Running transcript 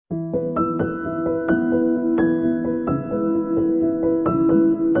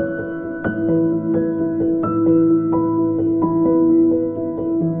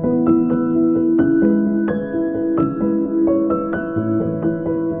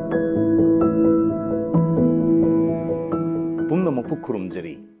amukpu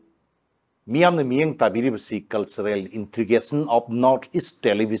kurumjari. Miyamna miyang tabiribasi cultural integration of Northeast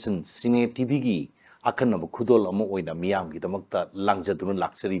Television Cine TV gi akan khudol amu oina miyam gi damakta langjaduna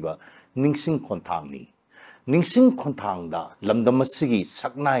laksariba Ningshing Khonthang ni. Ningshing Khonthang da lamdamasigi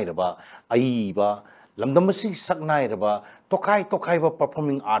saknai raba aiba lamdamasigi saknai raba tokai ba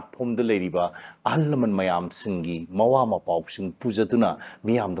performing art form de leriba ahlaman mayam singi mawa ma pau sing pujaduna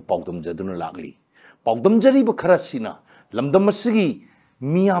miyam da paudam jaduna lagli. Paudam jari ba kharasina lamdamasigi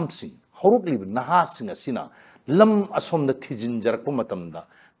miyam sing horukli naha sing asina lam asom da thijin jarakpa matamda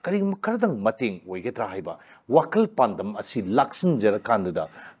karing karadang mating oigetra haiba wakal pandam asi laksin jarakandada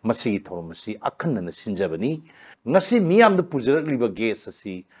masi thormasi akhanna sinjabani ngasi miyam da pujarakli ba ges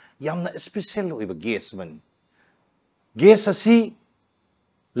asi yamna special oiba ges mani ges asi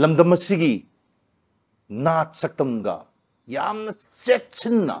lamdamasigi nat saktamga yamna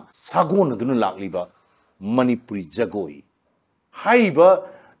sechinna sagona dunu lakliba manipuri jagoi haiba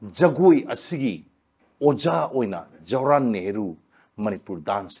jagoi asigi oja oina Jawaharlal Nehru Manipur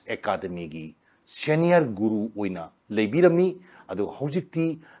Dance Academy gi senior guru oina leibirami adu hojikti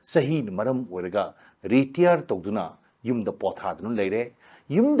sahi maram oiraga retire togduna yumda pothadunu leire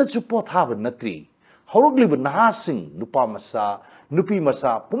yumda chu pothaba natri horogliba nahasing nupa masa nupi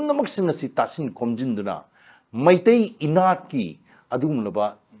masa pumnamak sing asi tasin komjinduna maitei inat ki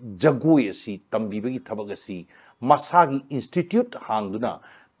adumnaba jagoi asi tambibagi thabag asi masagi institute hangduna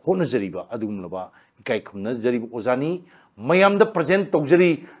honajariba adumnaba ikai khumna jariba ozani mayamda present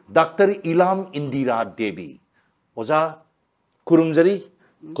togjari Dr. Elam Indira Devi oza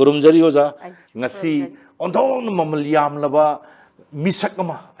kurumjari oza ngasi ondon mamalyam laba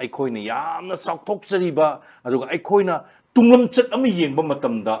misakama aikoina yamna chakthokjariba aduga aikoina tunglam chat ama yengba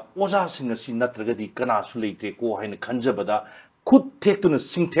matamda oza sing asi natragadi kana su leite ko haina khanjabada khud thektuna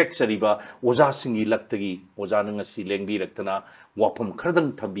singthek chariba oza singi laktagi oza nang asi lengbi raktana wapam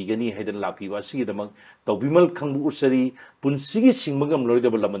khardang thambigani haidan lapiba sigi damang tawbimal khangbu usari punsigi singmagam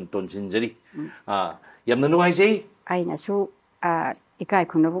loridaba laman tonjinjari yamna nuhaijai aina su ikai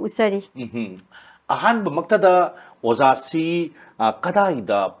khunaba usari ahan bamaktada ozasi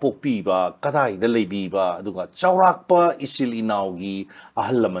kadaida pokpiba kadaida leibiba aduga chaurakpa isil inaugi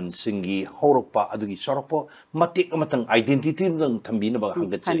ahalaman singi horokpa adugi sorokpa matik amatang identity nang thambina ba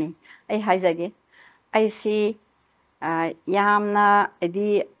hangatse ai haijage ai si yamna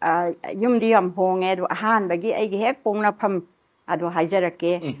edi yumdi yam honge du ahan bagi ai ge hek pongna pham adu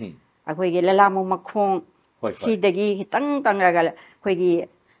haijarake akoi ge lalamu makhong sidagi hitang tangraga koi gi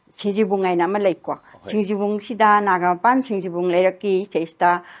Sinjibung ay naman like ko. Sinjibung sida nagapan sinjibung leraki sa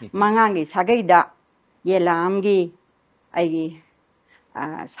ista mangangi sagayda Elam gi ay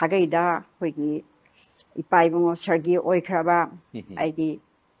sagayda kogi ipaibung sargi oikraba ay gi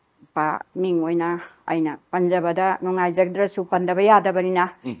pa mingoy na ay na panjabada nung ajagdra su pandabayada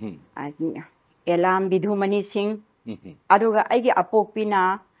banina ay Elam bidhumani sing aduga ay gi apokpi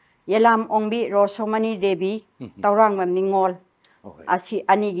na Elam ongbi Rosomani Devi taurang mamningol asi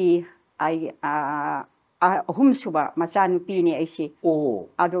anigi ay ahum suba masanupi ni ay si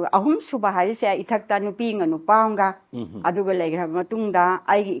aduga ahum suba hari siya itakta nupi nga nupaanga aduga legra matungda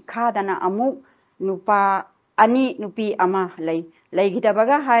ay ikada na amuk nupa ani nupi ama lay kita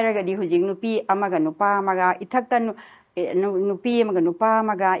baga hayraga di hujing nupi ama ga nupa maga itakta nupi maga nupa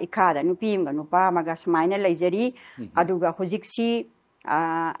maga ikada nupi maga nupa maga smaina lay jari aduga hujiksi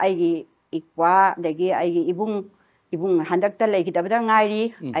ay ikwa dagi ay ibung handakta lay kita badang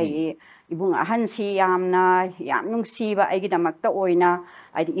ngari ay ibung ahansi yamna yamnung siba ay gidamakta oina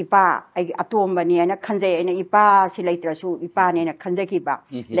ay ipa ay atomba niya na kanjay ay na ipa sila itrasu ipa niya na kanjay kiba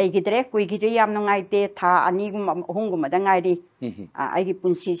lay gitre kuy gitri yamnung ay te tha ani hungum madang ngari ay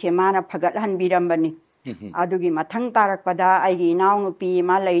gipunsi semana pagathan birambani adugi mathang tarakpada ay ginaw nupi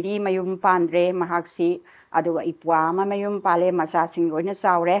malayri mayum pandre mahaksi aduga ipwa mayum pale masasing na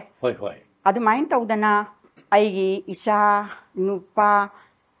saure adu main tawdana aigi isa nupa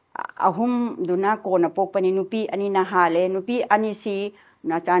ahum duna ko na pokpani nupi ani na hale nupi ani si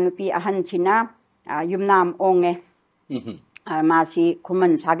na cha nupi ahan china yumnam onge masi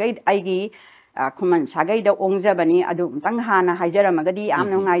kuman sagai aigi kuman sagai da ongja bani adu tang hana hajara magadi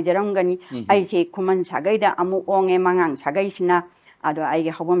amno ngai jarang gani ai se kuman sagai da amu onge mangang sagai sina adu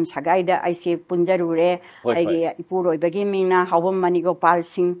aigi hawam sagai da ai se punjarure aigi ipuroi bagi mina hawam mani gopal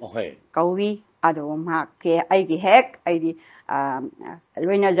sing kawi ado ke aigi hek aigi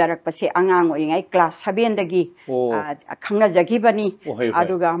loina jarak pasi angang oingai class 7 dagi khangna jagi bani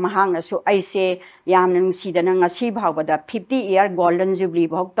aduga mahang na su aise yamna nungsidana ngasi bhawbada 50 year golden jubilee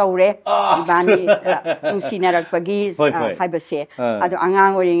bhok tawre ibani nungsinarapagi haibase adu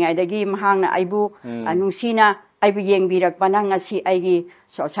angang oingai dagi mahang na aibu nungsina ai bu yeng birak pana ngasi ai gi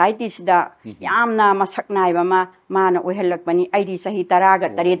society sida yamna masak nai ba ma mana ohelak pani ai di sahi taraga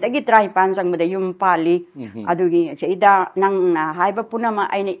tari tagi trai pan sang mada yum pali adugi seida nang na haiba punama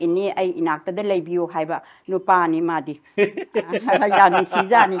aina ini ai inakta da leibiu haiba nupa ni madi ya ni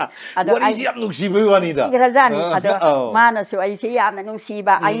sijani ado What is yam nuksibu wanida? Rajani ado mana su ai si yamna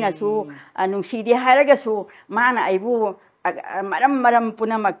nusiba aina su nusidi hairaga su mana aibu maram maram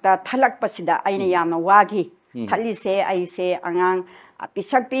punamakta thalak pasida aina yamna wagi thali se ai se angang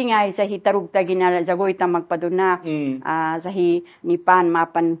pisak pingai sahi taruk tagina jagoi tamak paduna sahi nipan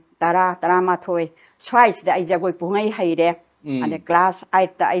mapan tara ma thoi swais da ai jagoi pungai haire ade class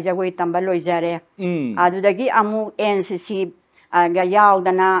 8 ta ai jagoi tambaloi jare adudagi amu NCC ga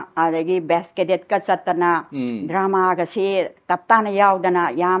yaudana adagi basket ka satana drama ga se taptana yaudana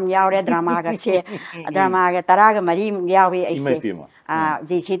yam yaure drama ga se drama ga taraga mari yawi ai se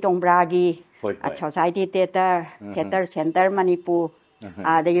jisi tongbragi society theater center manipur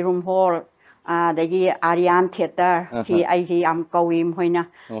adagi room hall adagi Aryan theater si ai si am kawim hoina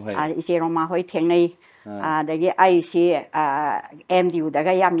ise roma hoi thengnei adagi ai si MDU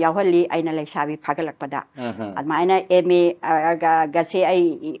daga yam yawhali aina leisabi phagalakpada admaina MA ga se ai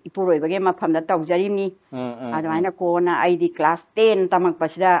ipuroi bage mafamda tawjarimni admaina kona ai di class 10 tamak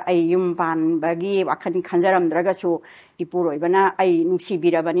pasida ai yum pan bagi wakhan khanjaram draga su ipuroi bana ai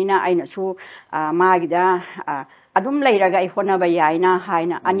nusibirabanina aina su magida adum leiraga ai honaba yaina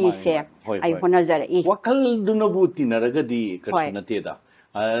haina ani se ai honajara I wakal dunabu tinaragadi kasunateda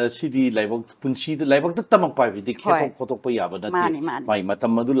sidi laibak punsi de laibak ta tamak pai bi khetok khotok pa yaba na te mai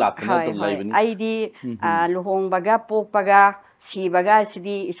matam madu lakna to laibani ai di luhong baga pok baga si baga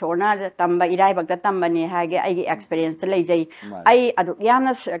sidi isona tamba irai bagta tamba ne hage ai experience ta leijai ai adu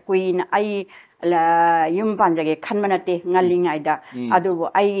yamna queen ai la yum panjage khanmanate ngalingai da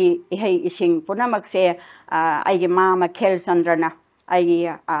adu ai hei ising punamak se ai ge mama khel sandrana ai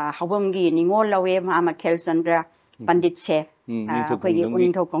hawamgi ningol lawe mama khel sandra pandit se akogi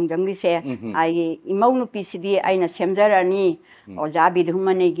unintho kongjangli se ai imau nupi sidi aina semjarani oja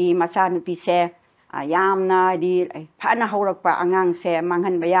bidhumane gi masa nupi se yamna di phana haurakpa angang se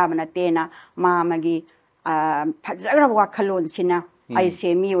manghan bayamna tena mamagi phajara wakhalon sina ai se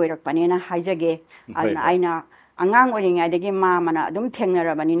mi oirakpanena haijage aina angang oringa degi mamana adum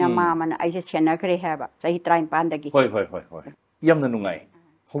thengnarabanina mamana ai se senakre haba sahi 35 dagi hoi yamna nungai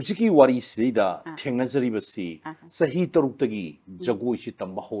Hosiki wari sida tengnazari basi sahi tarukagi jagoi si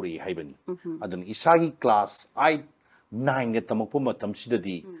tamba hore haibani adun isagi class 8 9 ga tamakpo matam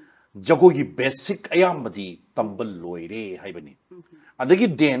sidadi jagoi gi basic ayambadi tamba loire haibani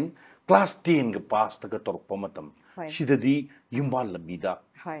adagi den class 10 ga pass taga torukpa matam sidadi yumbal labida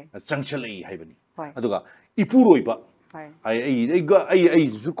changchalai haibani aduga ipuroiba ai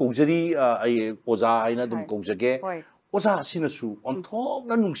zu kongjari ai oza aina dum kongjage oza sinasu onthok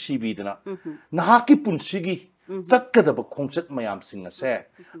na nungsibidana nahaki punsigi chatkadaba khongchat mayam singa se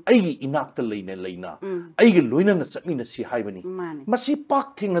aigi inakta leina aigi loina na chakmina si haibani masi pak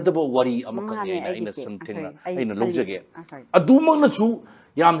thingadaba wari amaka ngai ina samthingna aina lojage adumang na su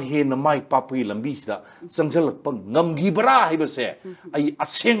yam he na mai papi lambi sida changjalak pang ngamgi bara haibase ai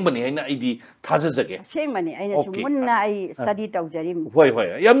aseng bani aina aidi thajajage aseng bani aina su munna ai study tawjarim hoi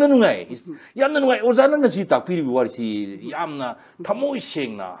yamna nungai ozana ngasi takpiri wari si yamna thamoi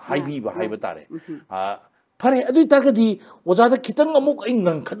sengna haibi ba haiba tare pare adu targadi ozada khitang amuk ai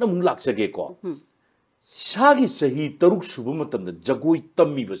ngangkhan amuk laksage ko sagi sahi taruk suba matamda jagoi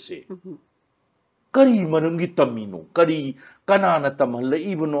tammi base kari maramgi tamino kari kanana tamhalla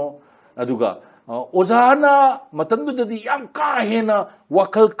ibno aduga ozana matamdu dadi yam ka hena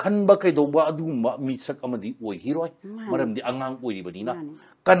wakal khanba kaidoba aduma misak amadi oi hiroi maramdi angang oi ribanina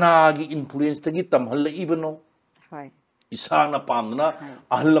kanagi influence tagi tamhalla ibno isana pamna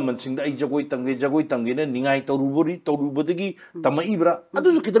ahalla mansingda ai jagoi tamge na ningai torubodagi tamaibra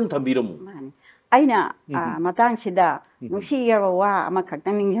adu kitang thambiramu aina matang sida nusi yarwa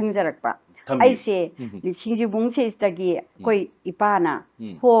amakhakta ningjangjarakpa aise lichingji bungse istagi koi ipana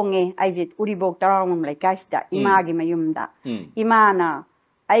honge aije uribok tarawum laikasta imagi mayumda imana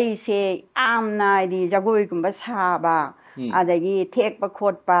aise amna di jagoi kumba saba adagi thekpa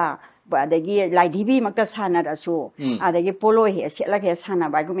khotpa adagi laidibi makta sanarasu adagi polo he selake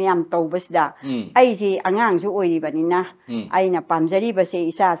sanaba gum yam tawbasda aise angang ju oiribanina aina pamjari base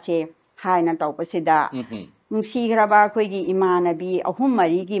isa se haina tawbasida nungsigraba koigi imanabi ahum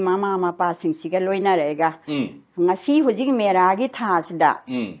mari gi mama mapa singsiga loina rega ngasi hojig mera gi thasda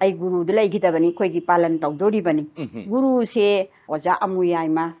ai guru de lai gitabani koigi palan tawdori bani guru se oja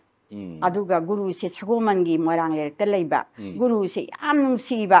amuyaima aduga guru se sagomangi morang lekta leiba guru se yam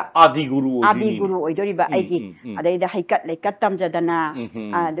nungsiba adi guru oidoriba aigi adaida haikat leikat tamjadana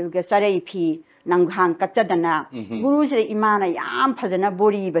aduga sarai phi nanghang kachadana guru se imana yam phajana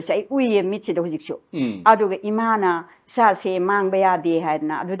bori ba sai uye mitse da hujiksu aduga imana sa se mangba yade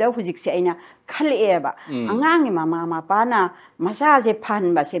haidna aduda hujikse aina khaleba angang mama mapa na masa je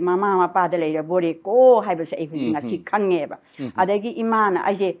phan ba se mama mapa da leira bori ko haiba se hujinga si khangeba adagi imana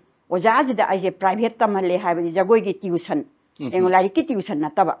aise ojaajida aise private tamale haiba jagoi gi tuition engolari ki tuition na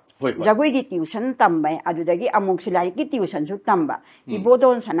taba jagoi gi tuition tambai adudagi amuk sulari ki tuition su tamba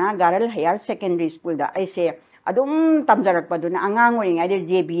ibodon sana garal higher secondary school da aise adum tamjarak paduna angang ori ngai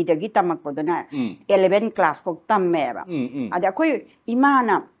JB dagi tamak paduna 11 class pok tammeba ada koi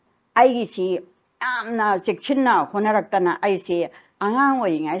imana aigi si amna sectionna honaraktana aise angang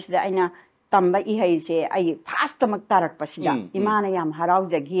ori ngai sida aina tamba ihaise ai fast tamak tarak pasida imana yam harau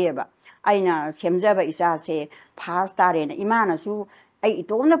jagieba aina semjaba isa se fast tarena imana su ai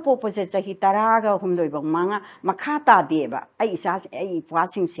itomna popose chahi taraga humdoi bang manga makhata deba ai isa ai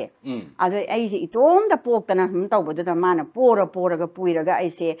puasing se ado ai se itomda poktana hum tawboda da mana pora ga puiraga ai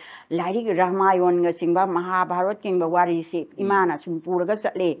se lari ramayon ga singba mahabharat kingba wari se imana sum puraga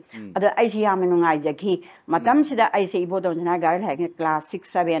chatle ado ai se yam nungai jagi matam sida ai se ibodon na garal ha class 6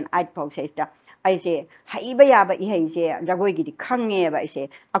 7 8 pau se sta aise haiba yaba ihaise jagoi gi khange ba aise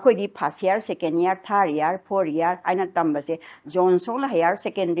akoi di first year second year third year fourth year aina tambase johnson higher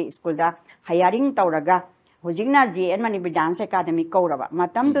secondary school da hiring tawraga hojingna JN Manipur dance academy kauraba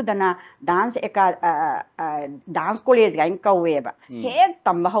matam du dana dance dance college ga kawe ba hek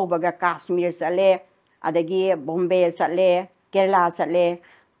tamba hobaga Kashmir sale adagi Bombay sale Kerala sale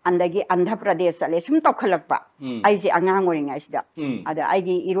andagi Andhra Pradesh sale sum tokhalakpa aise angang ori ngai sida ada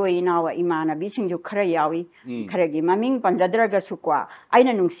aigi iroi nawa imana bisingju khara yawi khara gi maming panjadraga sukwa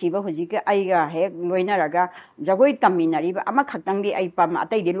aina nungsiba hojika aiga hek loinaraga jagoi taminari ba ama khaktangdi ai pam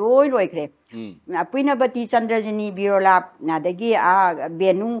atai di loi khre puina bati Chandrajini Birola nadagi a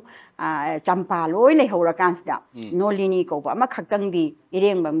benu champa loi le hora kansda nolini ko ba ama khaktangdi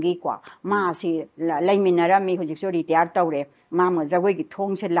irengbamgi kwa ma si laiminara mi hojik so retire tawre mama jagoi gi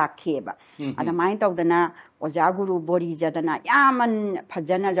thong se lakheba ada mai tawdana oja guru bori jadana yaman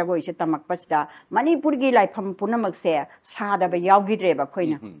phajana jagoi se tamak pasda manipur gi laifam punamak se sada ba yawgidre ba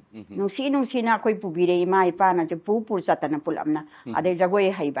khoina nusi na khoi pubire mai pa na je pupur satana pulamna ade jagoi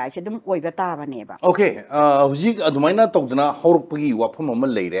haiba se dum oiba ta bane ba okay hujik adumaina tawdana horukpagi wafam ama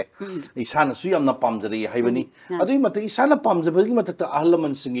leire isana su yamna pamjari haibani adui mata isana pamjabagi matakta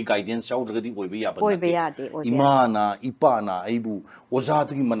ahlaman singi guidance yaudragadi oiba yabana imana ipana aibu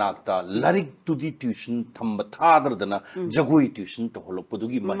ozadagi manakta larik tudi tuition thamba thadradana jagoi tuition to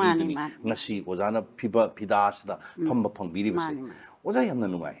holopdugi mahidini ngasi ozana pidasda phamba phangbiri base oza yamna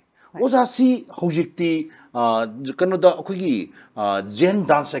nungai oza si hojikti kanoda akogi Zen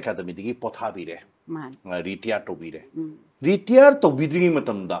Dance Academy digi pothabire retire tobire retire tobidringi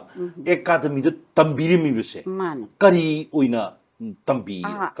matamda academy da tambiri mi bise kari oina tambi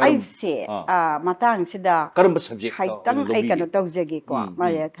ai se matang sida karam subject haitang ai kano tawjagi ko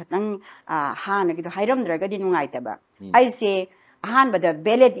mare khatang hana gi hairam draga di nungai taba ai se ahan bada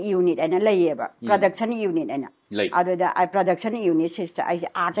ballet unit ana layeba production unit ana adoda ai production unit sister ai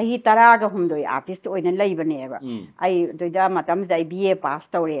art hi taraga humdoi artist oina laibane ba ai doida matam dai BA pass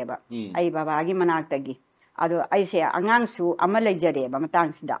tawreba ai baba gi manak tagi ado ai se angang su amalai jare ba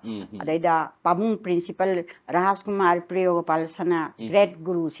matang sida adaida pamung principal Rajkumar Priyogopal sana great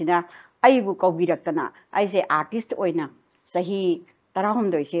guru sina ai bu kaubiratana ai se artist oina sahi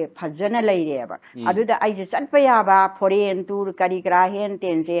tarahumdoi se phajana laireba aduda ai se chatpaya ba foreign tour kari kra hen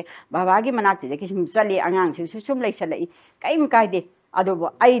ten se baba gi manak se kisum chali angang se sum laisalai kaim kaide adobo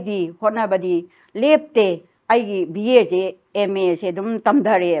ai di hona badi lepte ai BA je MA se dum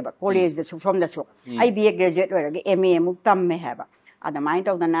tamdare ba college da from da so ai BA graduate ora MA muk tamme haba adamai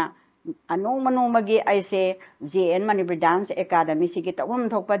tawdana anoma gi ai se JN Manipur Dance Academy sigi tawum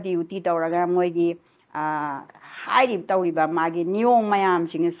thokpa duty tawraga moigi hairib tawriba magi niyong mayam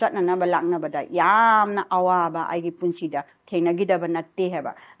sing satna ba lakna bada yamna awaba aigi punsida thenagidaba natte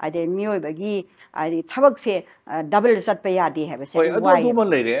haba ade mioi bagi adi thabak se double satpa yadi haba se ado duma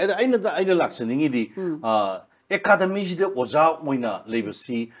leire aina laksaningi di academy sida oza moina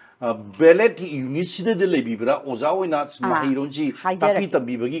lebasi ballet unit sida de lebibra oza oina mahironji tapi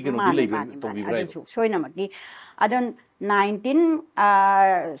tabibagi keno di lebi tobibra soina magi adon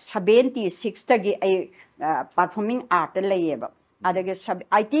 1976 tagi ai performing art layeba adage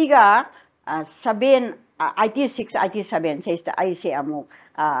IT ga 7 IT 6 IT 7 says the IC amu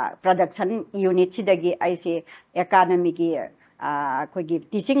production unit sidagi IC academy gi ꯑꯩꯈꯣꯏꯒꯤ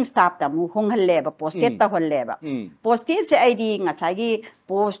teaching ꯁ꯭ꯇꯥꯐꯇ ꯑꯃꯨꯛ ꯍꯣꯡꯍꯜꯂꯦꯕ postage ꯇꯧꯍꯜꯂꯦꯕ ꯄꯣꯁꯇꯦꯠꯁꯦ ꯑꯩꯗꯤ ꯉꯁꯥꯏꯒꯤ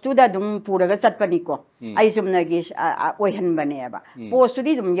ꯄꯣꯁꯇꯨꯗ ꯑꯗꯨꯝ ꯄꯨꯔꯒ ꯆꯠꯄꯅꯤꯀꯣ ꯑꯩ ꯆꯨꯝꯅꯒꯤ ꯑꯣꯏꯍꯟꯕꯅꯦꯕ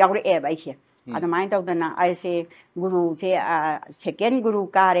ꯄꯣꯁꯇꯨꯗꯤ ꯑꯗꯨꯝ ꯌꯥꯎꯔꯛꯑꯦꯕ ꯑꯩꯁꯦ ꯑꯗꯨꯃꯥꯏꯅ ꯇꯧꯗꯅ ꯑꯩꯁꯦ ꯒꯨꯔꯨꯁꯦ ꯁꯦꯀꯦꯟ ꯒꯨꯔꯨ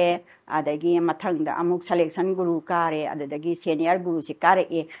ꯀꯥꯔꯦ ꯑꯗꯒꯤ ꯃꯊꯪꯗ ꯑꯃꯨꯛ ꯁꯦꯂꯦꯛꯁꯟ ꯒꯨꯔꯨ ꯀꯥꯔꯦ ꯑꯗꯨꯗꯒꯤ ꯁꯦꯅꯤꯌꯔ ꯒꯨꯔꯨꯁꯦ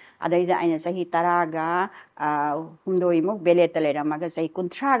ꯀꯥꯔꯛꯑꯦ ꯑꯗꯩꯗ ꯑꯩꯅ ꯆꯍꯤ 10ꯒ 8ꯃꯨꯛ ꯕꯦꯂꯦꯠꯇ ꯂꯩꯔꯝꯃꯒ ꯆꯍꯤ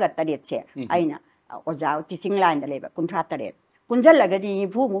 38ꯁꯦ ꯑꯩꯅ ꯑꯣꯖꯥ ꯇꯤꯆꯤꯡ ꯂꯥꯏꯟꯗ ꯂꯩꯕ 38 ꯄꯨꯟꯖꯜꯂꯒꯗꯤ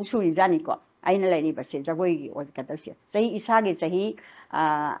 90ꯃꯨꯛ ꯁꯨꯔꯤꯖꯥꯅꯤꯀꯣ ꯑꯩꯅ ꯂꯩꯔꯤꯕꯁꯦ ꯖꯒꯣꯏꯒꯤ ꯀꯩꯅꯣꯁꯦ ꯆꯍꯤ ꯏꯁꯥꯒꯤ ꯆꯍꯤ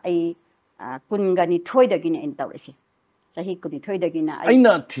ꯑꯩ 22ꯗꯒꯤꯅꯦ ꯑꯩꯅ ꯇꯧꯔꯤꯁꯦ ꯆꯍꯤ 22ꯗꯒꯤꯅ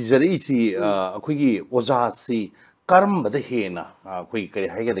ꯑꯩꯅ ꯊꯤꯖꯔꯛꯏꯁꯤ ꯑꯩꯈꯣꯏꯒꯤ ꯑꯣꯖꯥꯁꯤ ꯀꯔꯝꯕꯗ ꯍꯦꯟꯅ ꯑꯩꯈꯣꯏ ꯀꯔꯤ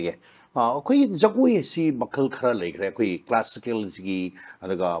ꯍꯥꯏꯒꯗꯒꯦ ꯑꯩꯈꯣꯏ ꯖꯒꯣꯏ ꯑꯁꯤ ꯃꯈꯜ ꯈꯔ ꯂꯩꯈ꯭ꯔꯦ ꯑꯩꯈꯣꯏ ꯀ꯭ꯂꯥꯁꯤꯀꯦꯜꯁꯤꯒꯤ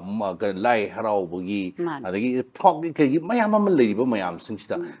ꯑꯗꯨꯒ ꯂꯥꯏ ꯍꯔꯥꯎꯕꯒꯤ ꯑꯗꯒꯤ ꯐꯣꯛꯀꯤ ꯀꯩꯒꯤ ꯃꯌꯥꯝ ꯑꯃ ꯂꯩꯔꯤꯕ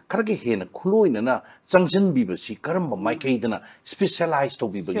ꯃꯌꯥꯝꯁꯤꯡꯁꯤꯗ ꯈꯔꯒ ꯍꯦꯟꯅ ꯈꯨꯂꯣꯏꯅꯅ ꯆꯪꯁꯤꯟꯕꯤꯕꯁꯤ ꯀꯔꯝꯕ ꯃꯥꯏꯀꯩꯗꯅ ꯁ꯭ꯄꯦꯁꯤꯌꯦꯂꯥꯏꯖ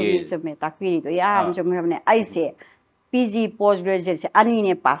ꯇꯧꯕꯤꯕꯒꯦ ꯆꯨꯝꯃꯦ ꯇꯥꯛꯄꯤꯔꯤꯗꯣ ꯌꯥꯝ ꯆꯨꯝꯈ꯭ꯔꯕꯅꯦ ꯑꯩꯁꯦ PG ꯄꯣꯁ ꯒ꯭ꯔꯦꯖꯨꯑꯦꯠꯁꯦ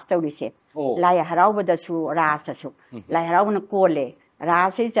ꯑꯅꯤꯅꯦ ꯄꯥꯁ ꯇꯧꯔꯤꯁꯦ ꯂꯥꯏ ꯍꯔꯥꯎꯕꯗꯁꯨ ꯔꯥꯁꯇꯁꯨ ꯂꯥꯏ ꯍꯔꯥꯎꯕꯅ ꯀꯣꯜꯂꯦ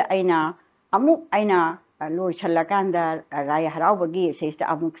ꯔꯥꯁꯁꯤꯗ ꯑꯩꯅ ꯂꯣꯏꯁꯜꯂꯀꯥꯟꯗ ꯂꯥꯏ ꯍꯔꯥꯎꯕꯒꯤ ꯁꯤꯁꯤꯗ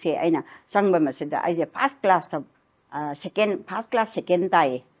ꯑꯃꯨꯛꯁꯦ ꯑꯩꯅ ꯆꯪꯕ ꯃꯁꯤꯗ ꯑꯩꯁꯦ ꯐꯥꯔꯁ ꯀ꯭ꯂꯥꯁ ꯁꯦꯀꯦꯟ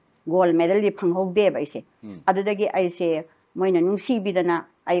ꯇꯥꯏꯌꯦ ꯒꯣꯜ ꯃꯦꯗꯜꯗꯤ ꯐꯪꯍꯧꯗꯦꯕ ꯑꯩꯁꯦ ꯑꯗꯨꯗꯒꯤ ꯑꯩꯁꯦ ꯃꯣꯏꯅ ꯅꯨꯡꯁꯤꯕꯤꯗꯅ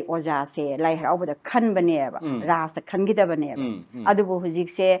ꯑꯩ ꯑꯣꯖꯥꯁꯦ ꯂꯥꯏ ꯍꯔꯥꯎꯕꯗ ꯈꯟꯕꯅꯦꯕ ꯔꯥꯁꯇ ꯈꯟꯈꯤꯗꯕꯅꯦꯕ ꯑꯗꯨꯕꯨ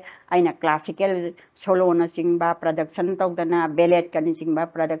ꯍꯧꯖꯤꯛꯁꯦ ꯑꯩꯅ ꯀ꯭ꯂꯥꯁꯤꯀꯦल ꯁꯣꯂꯣꯅꯆꯤꯡꯕ ꯄ꯭ꯔꯗꯛꯁꯟ ꯇꯧꯗꯅ ꯕꯦꯂꯦꯠꯀꯅꯆꯤꯡꯕ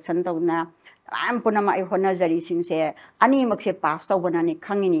ꯄ꯭ꯔꯗꯛꯁꯟ ꯇꯧꯗꯅ ꯃꯌꯥꯝ ꯄꯨꯝꯅꯃꯛ ꯑꯩ ꯍꯣꯠꯅꯖꯔꯤꯁꯤꯡꯁꯦ ꯑꯅꯤꯃꯛꯁꯦ ꯄꯥꯁ ꯇꯧꯕꯅꯅꯤ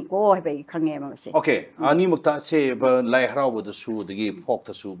ꯈꯪꯉꯤꯅꯤꯀꯣ ꯍꯥꯏꯕ ꯑꯩ ꯈꯪꯉꯦꯕ ꯃꯁꯦ ꯑꯣꯀꯦ ꯑꯅꯤꯃꯛꯇ ꯁꯦ ꯂꯥꯏ ꯍꯔꯥꯎꯕꯗꯁꯨ ꯑꯗꯒꯤ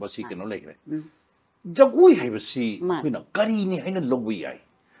ꯐꯣꯛꯇꯁꯨ ꯃꯁꯤ ꯀꯩꯅꯣ ꯂꯩꯈ꯭ꯔꯦ ꯖꯒꯣꯏ ꯍꯥꯏꯕꯁꯤ ꯑꯩꯈꯣꯏꯅ ꯀꯔꯤꯅꯤ ꯍꯥꯏꯅ ꯂꯧꯕ ꯌꯥꯏ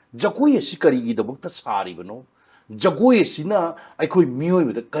ꯖꯒꯣꯏ ꯑꯁꯤ ꯀꯔꯤꯒꯤꯗꯃꯛꯇ ꯁꯥꯔꯤꯕꯅꯣ ꯖꯒꯣꯏ ꯑꯁꯤꯅ ꯑꯩꯈꯣꯏ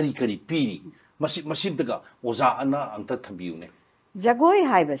ꯃꯤꯑꯣꯏꯕꯗ ꯀꯔꯤ ꯀꯔꯤ ꯄꯤꯔꯤ ꯃꯁꯤꯝꯇꯒ ꯑꯣꯖꯥ ꯑꯅ ꯑꯝꯇ ꯊꯝꯕꯤꯌꯨꯅꯦ ꯖꯒꯣꯏ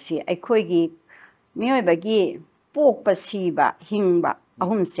ꯍꯥꯏꯕꯁꯤ ꯑꯩꯈꯣꯏꯒꯤ ꯃꯤꯑꯣꯏꯕꯒꯤ ꯄꯣꯛꯄ ꯁꯤꯕ ꯍꯤꯡꯕ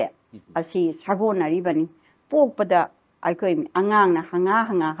ꯑꯍꯨꯝꯁꯦ ꯑꯁꯤ ꯁꯥꯒꯣꯟꯅꯔꯤꯕꯅꯤ ꯄꯣꯛꯄꯗ ꯑꯩꯈꯣꯏ ꯑꯉꯥꯡꯅ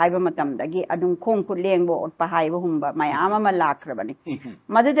ꯍꯪꯉꯥ ꯍꯥꯏꯕ ꯃꯇꯝꯗꯒꯤ ꯑꯗꯨꯝ ꯈꯣꯡ ꯈꯨꯠ ꯂꯦꯡꯕ ꯑꯣꯠꯄ ꯍꯥꯏꯕꯒꯨꯝꯕ ꯃꯌꯥꯝ ꯑꯃ ꯂꯥꯛꯈ꯭ꯔꯕꯅꯤ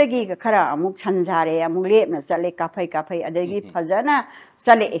ꯃꯗꯨꯗꯒꯤ ꯈꯔ ꯑꯃꯨꯛ ꯁꯟꯖꯥꯔꯦ ꯑꯃꯨꯛ ꯂꯦꯞꯅ ꯆꯠꯂꯦ ꯀꯥꯐꯩ ꯑꯗꯒꯤ ꯐꯖꯅ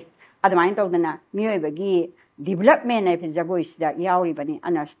ꯆꯠꯂꯛꯑꯦ ꯑꯗꯨꯃꯥꯏꯅ ꯇꯧꯗꯅ ꯃꯤꯑꯣꯏꯕꯒꯤ ꯗꯤꯕꯦꯂꯞꯃꯦꯟ ꯍꯥꯏꯕ ꯖꯒꯣꯏꯁꯤꯗ ꯌꯥꯎꯔꯤꯕꯅꯤ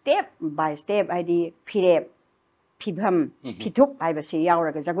ꯑꯗꯨꯅ ꯁ꯭ꯇꯦꯞ ꯕꯥꯏ ꯁ꯭ꯇꯦꯞ ꯍꯥꯏꯗꯤ ꯐꯤꯔꯦꯞ ꯐꯤꯚꯝ ꯐꯤꯊꯨꯞ ꯍꯥꯏꯕꯁꯤ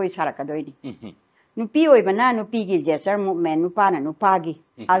ꯌꯥꯎꯔꯒ ꯖꯒꯣꯏ ꯁꯥꯔꯛꯀꯗꯣꯏꯅꯤ ꯅꯨꯄꯤ ꯑꯣꯏꯕꯅ ꯅꯨꯄꯤꯒꯤ ꯖꯦꯁꯆꯔ ꯃꯨꯞꯃꯦꯟ ꯅꯨꯄꯥꯅ ꯅꯨꯄꯥꯒꯤ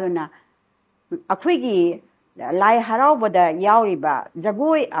ꯑꯗꯨꯅ ꯑꯩꯈꯣꯏꯒꯤ ꯂꯥꯏ ꯍꯔꯥꯎꯕꯗ ꯌꯥꯎꯔꯤꯕ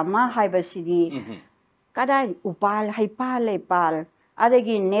ꯖꯒꯣꯏ ꯑꯃ ꯍꯥꯏꯕꯁꯤꯗꯤ ꯀꯗꯥꯏ ꯎꯄꯥꯜ ꯍꯩꯄꯥꯜ ꯂꯩꯄꯥꯜ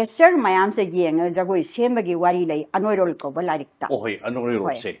ꯑꯗꯒꯤ ꯅꯦꯆꯔ ꯃꯌꯥꯝꯁꯦ ꯌꯦꯡꯉꯒ ꯖꯒꯣꯏ ꯁꯦꯝꯕꯒꯤ ꯋꯥꯔꯤ ꯂꯩ ꯑꯅꯣꯏꯔꯣꯜ ꯀꯧꯕ ꯂꯥꯏꯔꯤꯛꯇ ꯑꯣꯍꯣꯏ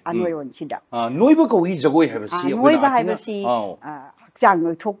ꯑꯅꯣꯏꯔꯣꯜꯁꯦ ꯑꯅꯣꯏꯔꯣꯜꯁꯤꯗ ꯅꯣꯏꯕ ꯀꯧꯏ ꯖꯒꯣꯏ ꯍꯥꯏꯕꯁꯤ ꯑꯩꯈꯣꯏꯅ ꯅꯣꯏꯕ ꯍꯥꯏꯕꯁꯤ ꯍꯛꯆꯥꯡ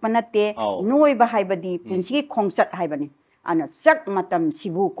ꯅꯣꯏꯊꯣꯛꯄ ꯅꯠꯇꯦ ꯅꯣꯏꯕ ꯍꯥꯏꯕꯗꯤ ꯄꯨꯟꯁꯤꯒꯤ ꯈꯣꯡꯆꯠ ꯍꯥꯏꯕꯅꯤ ꯑꯗꯨꯅ ꯆꯛ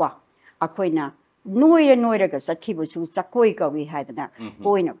ꯃꯇꯝꯁꯤꯕꯨꯀꯣ ꯑꯩꯈꯣꯏꯅ ꯅꯣꯏꯔꯒ ꯆꯠꯈꯤꯕꯁꯨ ꯆꯛꯀꯣꯏ ꯀꯧꯏ ꯍꯥꯏꯗꯅ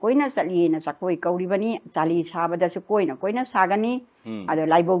ꯀꯣꯏꯅ ꯆꯠꯂꯤꯅ ꯆꯛꯀꯣꯏ ꯀꯧꯔꯤꯕꯅꯤ ꯆꯥꯂꯤ ꯁꯥꯕꯗꯁꯨ ꯀꯣꯏꯅ ꯁꯥꯒꯅꯤ ꯑꯗꯣ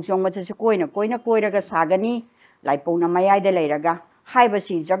ꯂꯥꯏꯕꯧ ꯆꯣꯡꯕꯗꯁꯨ ꯀꯣꯏꯔꯒ ꯁꯥꯒꯅꯤ ꯂꯥꯏꯄꯧꯅ ꯃꯌꯥꯏꯗ ꯂꯩꯔꯒ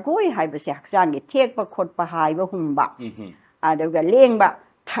ꯍꯥꯏꯕꯁꯤ ꯖꯒꯣꯏ ꯍꯥꯏꯕꯁꯤ ꯍꯛꯆꯥꯡꯒꯤ ꯊꯦꯛꯄ ꯈꯣꯠꯄ ꯍꯥꯏꯕ ꯍꯨꯝꯕ ꯑꯗꯨꯒ ꯂꯦꯡꯕ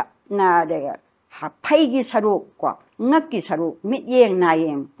ꯐꯩꯒꯤ ꯁꯔꯨꯛ ꯀꯣ ꯉꯛꯀꯤ ꯁꯔꯨꯛ ꯃꯤꯠꯌꯦꯡ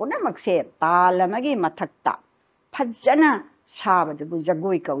ꯅꯥꯌꯦꯡ ꯄꯨꯝꯅꯃꯛꯁꯦ ꯇꯥꯜ ꯑꯃꯒꯤ ꯃꯊꯛꯇ ꯐꯖꯅ ꯁꯥꯕꯗꯨꯕꯨ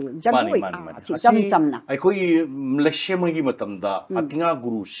ꯖꯒꯣꯏ ꯀꯧꯏ ꯖꯒꯣꯏ ꯑꯁꯤ ꯏꯆꯝ ꯆꯝꯅ ꯑꯩꯈꯣꯏꯒꯤ ꯂꯩꯁꯦꯝꯕꯒꯤ ꯃꯇꯝꯗ ꯑꯇꯤꯉꯥ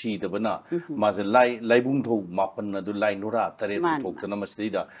ꯒꯨꯔꯨ ꯁꯤꯗꯕꯅ ꯃꯥꯁꯦ ꯂꯥꯏꯕꯨꯡꯊꯧ 9 ꯑꯗꯨ ꯂꯥꯏ ꯅꯨꯔꯥ 9 ꯄꯨꯊꯣꯛꯇꯅ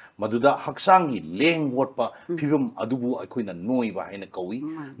ꯃꯁꯤꯗꯩꯗ ꯃꯗꯨꯗ ꯍꯛꯆꯥꯡꯒꯤ ꯂꯦꯡ ꯑꯣꯠꯄ ꯐꯤꯕꯝ ꯑꯗꯨꯕꯨ ꯑꯩꯈꯣꯏꯅ ꯅꯣꯏꯕ ꯍꯥꯏꯅ ꯀꯧꯏ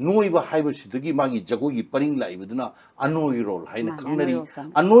ꯅꯣꯏꯕ ꯍꯥꯏꯕꯁꯤꯗꯒꯤ ꯃꯥꯒꯤ ꯖꯒꯣꯏꯒꯤ ꯄꯔꯤꯡ ꯂꯥꯛꯏꯕꯗꯨꯅ ꯑꯅꯣꯏꯔꯣꯜ ꯍꯥꯏꯅ ꯈꯪꯅꯔꯤ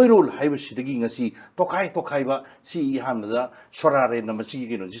ꯑꯅꯣꯏꯔꯣꯜ ꯍꯥꯏꯕꯁꯤꯗꯒꯤ ꯉꯁꯤ ꯇꯣꯈꯥꯏꯕ ꯁꯤ ꯑꯍꯥꯟꯕꯗ ꯁꯣꯔꯥꯔꯦꯟꯅ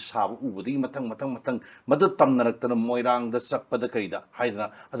ꯃꯁꯤꯒꯤ ꯀꯩꯅꯣꯁꯤ ꯁꯥꯕ ꯎꯕꯗꯒꯤ ꯃꯊꯪ ꯃꯗꯨ ꯇꯝꯅꯔꯛꯇꯅ ꯃꯣꯏꯔꯥꯡꯗ ꯆꯠꯄꯗ ꯀꯔꯤꯗ ꯍꯥꯏꯗꯅ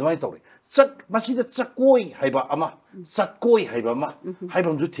ꯑꯗꯨꯃꯥꯏꯅ ꯇꯧꯔꯦ ꯃꯁꯤꯗ ꯆꯛꯀꯣꯏ ꯍꯥꯏꯕ ꯑꯃ ꯆꯠꯀꯣꯏ ꯍꯥꯏꯕ ꯑꯃ ꯍꯥꯏꯕ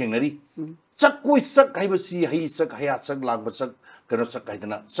ꯑꯃꯁꯨ ꯊꯦꯡꯅꯔꯤ ꯆꯛꯀꯣꯏ ꯆꯛ ꯍꯥꯏꯕꯁꯤ ꯍꯩ ꯆꯛ ꯍꯌꯥ ꯆꯛ ꯂꯥꯡꯕ ꯆꯛ ꯀꯩꯅꯣ ꯆꯛ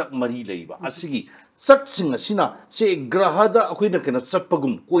ꯍꯥꯏꯗꯅ ꯆꯛ ꯃꯔꯤ ꯂꯩꯕ ꯑꯁꯤꯒꯤ ꯆꯛꯁꯤꯡ ꯑꯁꯤꯅ ꯁꯦ ꯒ꯭ꯔꯍꯗ ꯑꯩꯈꯣꯏꯅ ꯀꯩꯅꯣ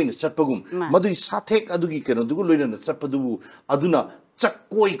ꯆꯠꯄꯒꯨꯝ ꯀꯣꯏꯅ ꯆꯠꯄꯒꯨꯝ ꯃꯗꯨꯒꯤ ꯁꯥꯊꯦꯛ ꯑꯗꯨꯒꯤ ꯀꯩꯅꯣꯗꯨꯒ ꯂꯣꯏꯅꯅ ꯆꯠꯄꯗꯨꯕꯨ ꯑꯗꯨꯅ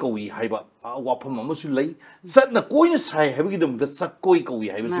ꯆꯛꯀꯣꯏ ꯀꯧꯏ ꯍꯥꯏꯕ ꯋꯥꯐꯝ ꯑꯃꯁꯨ ꯂꯩ ꯆꯠꯅ ꯀꯣꯏꯅ ꯁꯥꯏ ꯍꯥꯏꯕꯒꯤꯗꯃꯛꯇ ꯆꯛꯀꯣꯏ ꯀꯧꯏ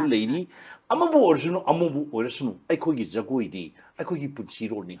ꯍꯥꯏꯕꯁꯨ ꯂꯩꯔꯤ ꯑꯃꯕꯨ ꯑꯣꯏꯔꯁꯅꯨ ꯑꯩꯈꯣꯏꯒꯤ ꯖꯒꯣꯏꯗꯤ ꯑꯩꯈꯣꯏꯒꯤ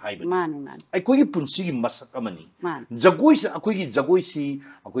ꯄꯨꯟꯁꯤꯔꯣꯜꯅꯤ ꯍꯥꯏꯕꯅꯤ ꯑꯩꯈꯣꯏꯒꯤ ꯄꯨꯟꯁꯤꯒꯤ ꯃꯁꯛ ꯑꯃꯅꯤ ꯖꯒꯣꯏꯁꯤ ꯑꯩꯈꯣꯏꯒꯤ ꯖꯒꯣꯏꯁꯤ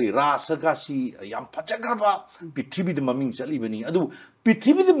ꯑꯩꯈꯣꯏ ꯔꯥꯁꯒꯁꯤ ꯌꯥꯝ ꯐꯖꯈ꯭ꯔꯕ ꯄ꯭ꯔꯤꯊꯤꯕꯤꯗ ꯃꯃꯤꯡ ꯆꯠꯂꯤꯕꯅꯤ ꯑꯗꯨꯕꯨ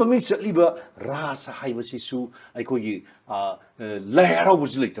ꯄ꯭ꯔꯤꯊꯤꯕꯤꯗ ꯃꯃꯤꯡ ꯆꯠꯂꯤꯕ ꯔꯥꯁ ꯍꯥꯏꯕꯁꯤꯁꯨ ꯑꯩꯈꯣꯏꯒꯤ ꯂꯥꯏ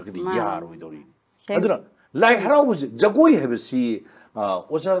ꯍꯔꯥꯎꯕꯁꯤ ꯂꯩꯇ꯭ꯔꯒꯗꯤ ꯌꯥꯔꯣꯏꯗꯧꯔꯤ ꯑꯗꯨꯅ ꯂꯥꯏ ꯍꯔꯥꯎꯕꯁꯤ ꯖꯒꯣꯏ ꯍꯥꯏꯕꯁꯤ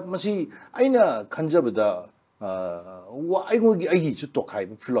ꯑꯣꯖꯥ ꯃꯁꯤ ꯑꯩꯅ ꯈꯟꯖꯕꯗ ꯑꯩꯉꯣꯟꯒꯤ ꯑꯩꯒꯤꯁꯨ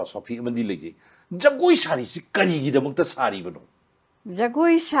ꯇꯣꯈꯥꯏꯕ ꯐꯤꯂꯣꯁꯣꯐꯤ ꯑꯃꯗꯤ ꯂꯩꯖꯩ ꯖꯒꯣꯏ ꯁꯥꯔꯤꯁꯤ ꯀꯔꯤꯒꯤꯗꯃꯛꯇ ꯁꯥꯔꯤꯕꯅꯣ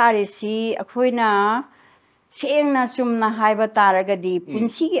ꯖꯒꯣꯏ ꯁꯥꯔꯤꯁꯤ ꯑꯩꯈꯣꯏꯅ ꯁꯦꯡꯅ ꯆꯨꯝꯅ ꯍꯥꯏꯕ ꯇꯥꯔꯒꯗꯤ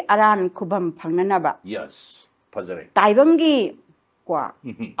ꯄꯨꯟꯁꯤꯒꯤ ꯑꯔꯥꯟ ꯈꯨꯕꯝ ꯐꯪꯅꯅꯕ ꯌꯦꯁ ꯐꯖꯔꯦ ꯇꯥꯏꯕꯪꯒꯤ ꯀꯣ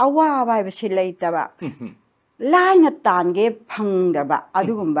ꯑꯋꯥꯕ ꯍꯥꯏꯕꯁꯤ ꯂꯩꯇꯕ ꯂꯥꯏꯅ ꯇꯥꯟꯒꯦ ꯐꯪꯗꯕ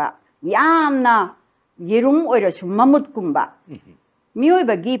ꯑꯗꯨꯒꯨꯝꯕ ꯌꯥꯝꯅ ꯌꯦꯔꯨꯝ ꯑꯣꯏꯔꯁꯨ ꯃꯃꯨꯠꯀꯨꯝꯕ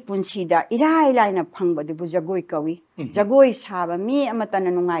ꯃꯤꯑꯣꯏꯕꯒꯤ ꯄꯨꯟꯁꯤꯗ ꯏꯔꯥꯏ ꯂꯥꯏꯅ ꯐꯪꯕꯗꯨꯕꯨ ꯖꯒꯣꯏ ꯀꯧꯏ ꯖꯒꯣꯏ ꯁꯥꯕ ꯃꯤ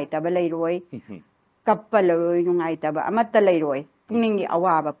ꯑꯃꯠꯇꯅ ꯅꯨꯡꯉꯥꯏꯇꯕ ꯂꯩꯔꯣꯏ ꯀꯞꯄ ꯂꯩꯔꯣꯏ ꯅꯨꯡꯉꯥꯏꯇꯕ ꯑꯃꯠꯇ ꯂꯩꯔꯣꯏ ꯄꯨꯛꯅꯤꯡꯒꯤ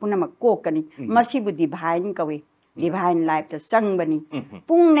ꯑꯋꯥꯕ ꯄꯨꯝꯅꯃꯛ ꯀꯣꯛꯀꯅꯤ ꯃꯁꯤꯕꯨ ꯗꯤꯚꯥꯏꯟ ꯀꯧꯏ ꯗꯤꯚꯥꯏꯟ ꯂꯥꯏꯐꯇ ꯆꯪꯕꯅꯤ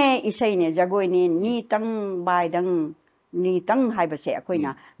ꯄꯨꯡꯅꯦ ꯏꯁꯩꯅꯦ ꯖꯒꯣꯏꯅꯦ ꯅꯤꯇꯪ ꯕꯥꯏꯗꯪ ꯅꯤꯇꯪ ꯍꯥꯏꯕꯁꯦ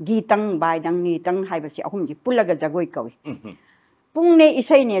ꯑꯩꯈꯣꯏꯅ ꯒꯤꯇꯪ ꯕꯥꯏꯗꯪ ꯅꯤꯇꯪ ꯍꯥꯏꯕꯁꯦ ꯑꯍꯨꯝꯁꯤ ꯄꯨꯜꯂꯒ ꯖꯒꯣꯏ ꯀꯧꯏ ꯄꯨꯡꯅꯦ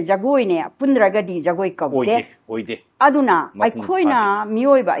ꯏꯁꯩꯅꯦ ꯖꯒꯣꯏꯅꯦ ꯄꯨꯟꯗ꯭ꯔꯒꯗꯤ ꯖꯒꯣꯏ ꯀꯧꯗꯦ ꯑꯗꯨꯅ ꯑꯩꯈꯣꯏꯅ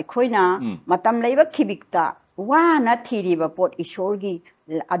ꯃꯤꯑꯣꯏꯕ ꯑꯩꯈꯣꯏꯅ ꯃꯇꯝ ꯂꯩꯕ ꯈꯤꯕꯤꯛꯇ ꯋꯥꯅ ꯊꯤꯔꯤꯕ ꯄꯣꯠ ꯏꯁꯣꯔꯒꯤ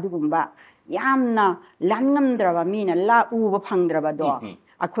ꯑꯗꯨꯒꯨꯝꯕ ꯌꯥꯝꯅ ꯂꯥꯟꯉꯝꯗ꯭ꯔꯕ ꯃꯤꯅ ꯎꯕ ꯐꯪꯗ꯭ꯔꯕꯗꯣ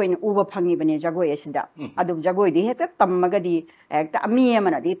ꯑꯩꯈꯣꯏꯅ ꯎꯕ ꯐꯪꯉꯤꯕꯅꯦ ꯖꯒꯣꯏ ꯑꯁꯤꯗ ꯑꯗꯨ ꯖꯒꯣꯏꯗꯤ ꯍꯦꯛꯇ ꯇꯝꯃꯒꯗꯤ ꯍꯦꯛꯇ ꯃꯤ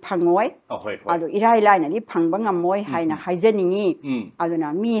ꯑꯃꯅꯗꯤ ꯐꯪꯉꯣꯏ ꯑꯗꯨ ꯏꯔꯥꯏ ꯂꯥꯏꯅꯗꯤ ꯐꯪꯕ ꯉꯝꯃꯣꯏ ꯍꯥꯏꯅ ꯍꯥꯏꯖꯅꯤꯡꯉꯤ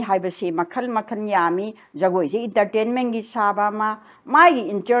ꯑꯗꯨꯅ ꯃꯤ ꯍꯥꯏꯕꯁꯤ ꯃꯈꯜ ꯃꯈꯜ ꯌꯥꯝꯃꯤ ꯖꯒꯣꯏꯁꯤ ꯏꯟꯇꯔꯇꯦꯟꯃꯦꯟꯒꯤ ꯁꯥꯕ ꯑꯃ ꯃꯥꯒꯤ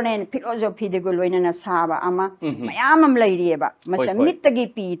ꯏꯟꯇꯔꯅꯦꯜ ꯐꯤꯂꯣꯁꯣꯐꯤꯗꯒ ꯂꯣꯏꯅꯅ ꯁꯥꯕ ꯑꯃ ꯃꯌꯥꯝ ꯑꯃ ꯂꯩꯔꯤꯑꯕ ꯃꯁꯤꯗ ꯃꯤꯠꯇꯒꯤ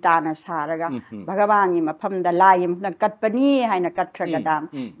ꯄꯤ ꯇꯥꯅ ꯁꯥꯔꯒ ꯚꯒꯋꯥꯟꯒꯤ ꯃꯐꯝꯗ ꯂꯥꯏ ꯑꯃꯅ ꯀꯠꯄꯅꯤ ꯍꯥꯏꯅ ꯀꯠꯈ꯭ꯔꯒꯗ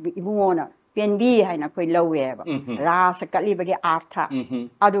ꯏꯕꯨꯡꯉꯣꯅ ꯄꯦꯟꯕꯤ ꯍꯥꯏꯅ ꯑꯩꯈꯣꯏ ꯂꯧꯋꯦꯕ ꯔꯥꯁ ꯀꯠꯂꯤꯕꯒꯤ ꯑꯥꯔꯊ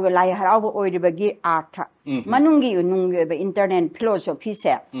ꯑꯗꯨꯒ ꯂꯥꯏ ꯍꯔꯥꯎꯕ ꯑꯣꯏꯔꯤꯕꯒꯤ ꯑꯥꯔꯊ ꯃꯅꯨꯡꯒꯤ ꯅꯨꯡꯒꯤ ꯑꯣꯏꯕ ꯏꯟꯇꯔꯅꯦꯜ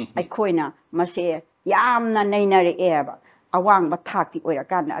ꯐꯤꯂꯣꯁꯣꯐꯤꯁꯦ ꯑꯩꯈꯣꯏꯅ ꯃꯁꯦ ꯌꯥꯝꯅ ꯅꯩꯅꯔꯛꯑꯦꯕ ꯑꯋꯥꯡꯕ ꯊꯥꯛꯀꯤ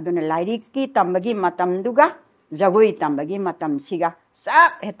ꯑꯣꯏꯔꯀꯥꯟꯗ ꯑꯗꯨꯅ ꯂꯥꯏꯔꯤꯛꯀꯤ ꯇꯝꯕꯒꯤ ꯃꯇꯝꯗꯨꯒ ꯖꯒꯣꯏ ꯇꯝꯕꯒꯤ ꯃꯇꯝꯁꯤꯒ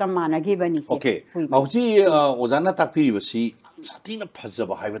ꯆꯞ ꯍꯦꯛꯇ ꯃꯥꯟꯅꯈꯤꯕꯅꯤꯁꯦ ꯑꯣꯀꯦ ꯍꯧꯖꯤꯛ ꯑꯣꯖꯥꯅ ꯇꯥꯛꯄꯤꯔꯤꯕꯁꯤ ꯁꯥꯊꯤꯅ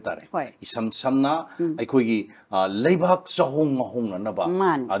ꯐꯖꯕ ꯍꯥꯏꯕ ꯇꯥꯔꯦ ꯏꯁꯝ ꯁꯝꯅ ꯑꯩꯈꯣꯏꯒꯤ ꯂꯩꯕꯥꯛ ꯆꯍꯣꯡ ꯉꯍꯣꯡꯅꯅꯕ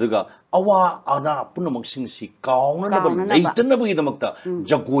ꯑꯗꯨꯒ ꯑꯋꯥ ꯑꯅꯥ ꯄꯨꯝꯅꯃꯛꯁꯤꯡꯁꯤ ꯀꯥꯎꯅꯅꯕ ꯂꯩꯇꯅꯕꯒꯤꯗꯃꯛꯇ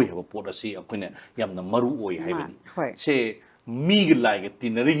ꯖꯒꯣꯏ ꯍꯥꯏꯕ ꯄꯣꯠ ꯑꯁꯤ ꯑꯩꯈꯣꯏꯅ ꯌꯥꯝꯅ ꯃꯔꯨ ꯑꯣꯏ ꯍꯥꯏꯕꯅꯤ ꯁꯦ ꯃꯤꯒ ꯂꯥꯏꯒ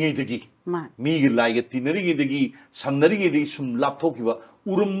ꯇꯤꯟꯅꯔꯤꯉꯩꯗꯒꯤ ꯃꯤꯒ ꯂꯥꯏꯒ ꯇꯤꯟꯅꯔꯤꯉꯩꯗꯒꯤ ꯁꯝꯅꯔꯤꯉꯩꯗꯒꯤ ꯁꯨꯝ ꯂꯥꯞꯊꯣꯛꯈꯤꯕ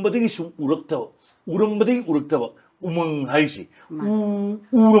ꯎꯔꯝꯕꯗꯒꯤ ꯁꯨꯝ ꯎꯔꯛꯇꯕ ꯎꯔꯝꯕꯗꯒꯤ ꯎꯔꯛꯇꯕ ꯎꯃꯪ ꯍꯥꯏꯔꯤꯁꯤ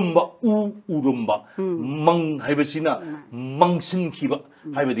ꯎꯔꯝꯕ ꯎꯔꯝꯕ ꯃꯪ ꯍꯥꯏꯕꯁꯤꯅ ꯃꯪꯁꯤꯟꯈꯤꯕ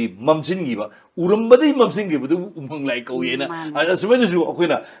ꯍꯥꯏꯕꯗꯤ ꯃꯝꯁꯤꯟꯈꯤꯕ ꯎꯔꯝꯕꯗꯒꯤ ꯃꯝꯁꯤꯟꯈꯤꯕꯗꯨ ꯎꯃꯪ ꯂꯥꯏ ꯀꯧꯋꯦꯅ ꯑꯁꯨꯃꯥꯏꯅꯁꯨ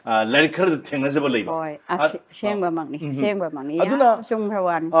ꯑꯩꯈꯣꯏꯅ ꯂꯥꯏꯔꯤꯛ ꯈꯔꯗ ꯊꯦꯡꯅꯖꯕ ꯂꯩꯕ ꯑꯗꯨꯅ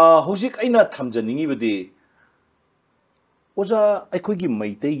ꯍꯧꯖꯤꯛ ꯑꯩꯅ ꯊꯝꯖꯅꯤꯡꯉꯤꯕꯗꯤ ꯑꯣꯖꯥ ꯑꯩꯈꯣꯏꯒꯤ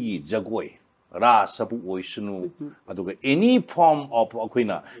ꯃꯩꯇꯩꯒꯤ ꯖꯒꯣꯏ ꯔꯥꯁꯕꯨ ꯑꯣꯏꯁꯅꯨ ꯑꯗꯨꯒ ꯑꯦꯅꯤ ꯐꯣꯔꯝ ꯑꯣꯐ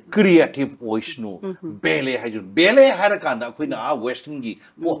ꯑꯩꯈꯣꯏꯅ ꯀ꯭ꯔꯤꯌꯦꯇꯤꯚ ꯑꯣꯏꯁꯅꯨ ꯕꯦꯂꯦ ꯍꯥꯏꯁꯨ ꯕꯦꯂꯦ ꯍꯥꯏꯔꯀꯥꯟꯗ ꯑꯩꯈꯣꯏꯅ ꯋꯦꯁꯇꯔꯟꯒꯤ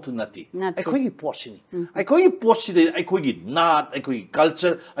ꯄꯣꯠꯇꯨ ꯅꯠꯇꯦ ꯑꯩꯈꯣꯏꯒꯤ ꯄꯣꯠꯁꯤꯅꯤ ꯑꯩꯈꯣꯏꯒꯤ ꯄꯣꯠꯁꯤꯗ ꯑꯩꯈꯣꯏꯒꯤ ꯅꯥꯠ ꯑꯩꯈꯣꯏꯒꯤ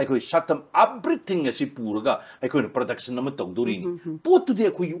ꯀꯜꯆꯔ ꯑꯩꯈꯣꯏ ꯁꯛꯇꯝ ꯑꯦꯚ꯭ꯔꯤꯊꯤꯡ ꯑꯁꯤ ꯄꯨꯔꯒ ꯑꯩꯈꯣꯏꯅ ꯄ꯭ꯔꯗꯛꯁꯟ ꯑꯃ ꯇꯧꯗꯣꯔꯤꯅꯤ ꯄꯣꯠꯇꯨꯗꯤ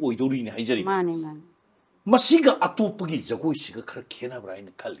ꯑꯩꯈꯣꯏꯒꯤ ꯑꯣꯏꯗꯣꯔꯤꯅꯤ ꯍꯥꯏꯖꯔꯤꯕ ꯃꯁꯤꯒ ꯑꯇꯣꯞꯄꯒꯤ ꯖꯒꯣꯏꯁꯤꯒ ꯈꯔ ꯈꯦꯠꯅꯕ꯭ꯔꯥ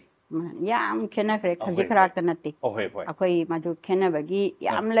ꯍꯥꯏꯅ ꯈꯜꯂꯤ ꯌꯥꯝ ꯈꯦꯠꯅꯈ꯭ꯔꯦ ꯈꯖꯤꯛ ꯈꯔꯥꯛꯇ ꯅꯠꯇꯦ ꯑꯩꯈꯣꯏ ꯃꯗꯨ ꯈꯦꯠꯅꯕꯒꯤ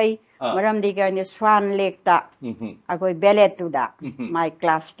ꯌꯥꯝ ꯂꯩ ꯃꯔꯝꯗꯤ ꯀꯩꯅꯣ ꯁ꯭ꯋꯥꯟ ꯂꯦꯛꯇ ꯑꯩꯈꯣꯏ ꯕꯦꯂꯦꯠꯇꯨꯗ ꯃꯥꯏ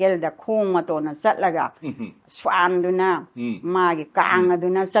ꯀ꯭ꯂꯥꯁꯤꯀꯦꯜꯗ ꯈꯣꯡ ꯃꯇꯣꯟꯅ ꯆꯠꯂꯒ ꯁ꯭ꯋꯥꯟꯗꯨꯅ ꯃꯥꯒꯤ ꯀꯥꯡ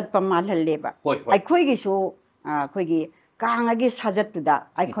ꯑꯗꯨꯅ ꯆꯠꯄ ꯃꯥꯜꯍꯜꯂꯦꯕ ꯑꯩꯈꯣꯏꯒꯤꯁꯨ ꯑꯩꯈꯣꯏꯒꯤ ꯀꯥꯡꯒꯤ ꯁꯥꯖꯠꯇꯨꯗ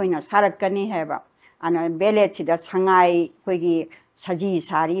ꯑꯩꯈꯣꯏꯅ ꯁꯥꯔꯛꯀꯅꯤ ꯍꯥꯏꯕ ꯑꯗꯨꯅ ꯕꯦꯂꯦꯠꯁꯤꯗ ꯁꯉꯥꯏ ꯑꯩꯈꯣꯏꯒꯤ ꯁꯖꯤ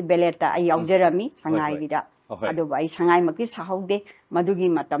ꯁꯥꯔꯤ ꯕꯦꯂꯦꯠꯇ ꯑꯩ ꯌꯥꯎꯖꯔꯝꯃꯤ ꯁꯉꯥꯏꯒꯤꯗ ꯑꯗꯨꯕꯨ ꯑꯩ ꯁꯉꯥꯏꯃꯛꯇꯤ ꯁꯥꯍꯧꯗꯦ ꯃꯗꯨꯒꯤ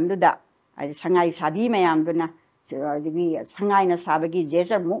ꯃꯇꯝꯗꯨꯗ ꯍꯥꯏꯗꯤ ꯁꯉꯥꯏ ꯁꯥꯕꯤ ꯃꯌꯥꯝꯗꯨꯅ ꯑꯗꯒꯤ ꯁꯉꯥꯏꯅ ꯁꯥꯕꯒꯤ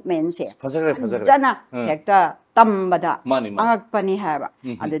ꯖꯦꯁꯔ ꯃꯨꯞꯃꯦꯟꯁꯦ ꯐꯖꯅ ꯍꯦꯛꯇ ꯇꯝꯕꯗ ꯑꯉꯛꯄꯅꯤ ꯍꯥꯏꯕ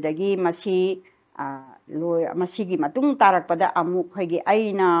ꯑꯗꯨꯗꯒꯤ ꯃꯁꯤꯒꯤ ꯃꯇꯨꯡ ꯇꯥꯔꯛꯄꯗ ꯑꯃꯨꯛ ꯑꯩꯈꯣꯏꯒꯤ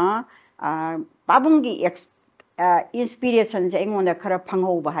ꯑꯩꯅ ꯄꯥꯕꯨꯡꯒꯤ ꯏꯟꯁꯄꯤꯔꯦꯁꯟꯁꯦ ꯑꯩꯉꯣꯟꯗ ꯈꯔ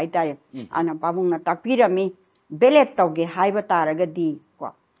ꯐꯪꯍꯧꯕ ꯍꯥꯏꯇꯥꯔꯦ ꯑꯗꯨꯅ ꯄꯥꯕꯨꯡꯅ ꯇꯥꯛꯄꯤꯔꯝꯃꯤ ꯕꯦꯂꯦꯠ ꯇꯧꯒꯦ ꯍꯥꯏꯕ ꯇꯥꯔꯒꯗꯤ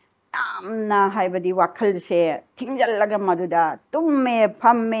ꯀꯣ ꯌꯥꯝꯅ ꯍꯥꯏꯕꯗꯤ ꯋꯥꯈꯜꯁꯦ ꯊꯤꯡꯖꯤꯜꯂꯒ ꯃꯗꯨꯗ ꯇꯨꯝꯃꯦ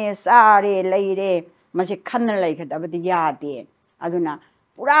ꯐꯝꯃꯦ ꯆꯥꯔꯦ ꯂꯩꯔꯦ ꯃꯁꯤ ꯈꯟꯅ ꯂꯩꯒꯗꯕꯗꯤ ꯌꯥꯗꯦ ꯑꯗꯨꯅ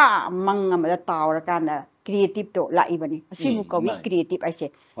ꯄꯨꯔꯥ ꯃꯪ ꯑꯃꯗ ꯇꯥꯎꯔꯀꯥꯟꯗ ꯀ꯭ꯔꯤꯌꯦꯇꯤꯞꯇꯣ ꯂꯥꯛꯏꯕꯅꯤ ꯑꯁꯤꯕꯨ ꯀꯧꯏ ꯀ꯭ꯔꯤꯌꯦꯇꯤꯞ ꯍꯥꯏꯁꯦ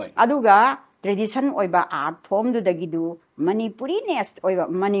ꯑꯗꯨꯒ ꯇ꯭ꯔꯦꯗꯤꯁꯟ ꯑꯣꯏꯕ ꯑꯥꯔꯠ ꯐꯣꯝꯗꯨꯗꯒꯤꯗꯨ ꯃꯅꯤꯄꯨꯔꯤꯅꯦꯁ ꯑꯣꯏꯕ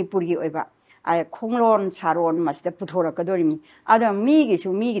ꯃꯅꯤꯄꯨꯔꯒꯤ ꯑꯣꯏꯕ ꯈꯣꯡꯂꯣꯟ ꯁꯥꯔꯣꯟ ꯃꯁꯤꯗ ꯄꯨꯊꯣꯔꯛꯀꯗꯣꯔꯤꯕꯅꯤ ꯑꯗꯣ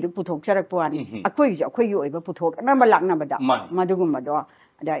ꯃꯤꯒꯤꯗꯨ ꯄꯨꯊꯣꯛꯆꯔꯛꯄ ꯋꯥꯅꯤ ꯑꯩꯈꯣꯏꯒꯤꯁꯨ ꯑꯩꯈꯣꯏꯒꯤ ꯑꯣꯏꯕ ꯄꯨꯊꯣꯛꯅꯕ ꯂꯥꯛꯅꯕꯗ ꯃꯗꯨꯒꯨꯝꯕꯗꯣ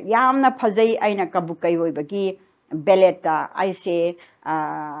ꯑꯗ ꯌꯥꯝꯅ ꯐꯖꯩ ꯑꯩꯅ ꯀꯕꯨꯛꯀꯩ ꯑꯣꯏꯕꯒꯤ ꯕꯦꯂꯦꯠꯇ ꯑꯩꯁꯦ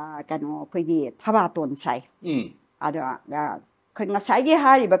ꯀꯩꯅꯣ ꯑꯩꯈꯣꯏꯒꯤ ꯊꯕꯥꯇꯣꯟ ꯁꯥꯏ ꯑꯗꯣ ꯑꯩꯈꯣꯏ ꯉꯁꯥꯏꯒꯤ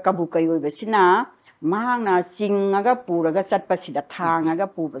ꯍꯥꯏꯔꯤꯕ ꯀꯕꯨꯛꯀꯩ ꯑꯣꯏꯕꯁꯤꯅ ꯃꯍꯥꯛꯅ ꯆꯤꯡꯉꯒ ꯄꯨꯔꯒ ꯆꯠꯄꯁꯤꯗ ꯊꯥꯡꯉꯒ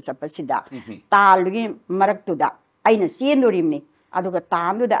ꯄꯨꯕ ꯆꯠꯄꯁꯤꯗ ꯇꯥꯜꯗꯨꯒꯤ ꯃꯔꯛꯇꯨꯗ ꯑꯩꯅ ꯆꯦꯟꯗꯣꯔꯤꯕꯅꯤ ꯑꯗꯨꯒ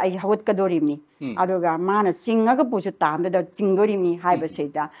ꯇꯥꯟꯗꯨꯗ ꯑꯩ ꯍꯧꯒꯠꯀꯗꯣꯔꯤꯕꯅꯤ ꯑꯗꯨꯒ ꯃꯥꯅ ꯆꯤꯡꯉꯒ ꯄꯨꯁꯨ ꯇꯥꯟꯗꯨꯗ ꯆꯤꯡꯗꯣꯔꯤꯕꯅꯤ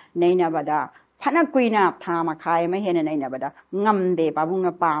ꯍꯥꯏꯕꯁꯤꯗ ꯅꯩꯅꯕꯗ ꯐꯅ ꯀꯨꯏꯅ ꯊꯥ ꯃꯈꯥꯏ ꯑꯃ ꯍꯦꯟꯅ ꯅꯩꯅꯕꯗ ꯉꯝꯗꯦ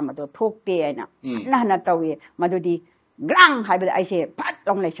ꯄꯥꯕꯨꯡꯅ ꯄꯥꯝꯕꯗꯣ ꯊꯣꯛꯇꯦ ꯍꯥꯏꯅ ꯍꯟꯅ ꯍꯟꯅ ꯇꯧꯏ ꯃꯗꯨꯗꯤ ꯒ꯭ꯔꯥꯡ ꯍꯥꯏꯕꯗ ꯑꯩꯁꯦ ꯐꯠ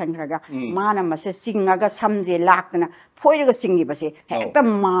ꯂꯥꯎꯅ ꯂꯩꯁꯟꯈ꯭ꯔꯒ ꯃꯥꯅ ꯃꯁꯦ ꯆꯤꯡꯉꯒ ꯁꯝꯁꯦ ꯂꯥꯛꯇꯅ ꯐꯣꯏꯔꯒ ꯆꯤꯡꯉꯤꯕꯁꯦ ꯍꯦꯛꯇ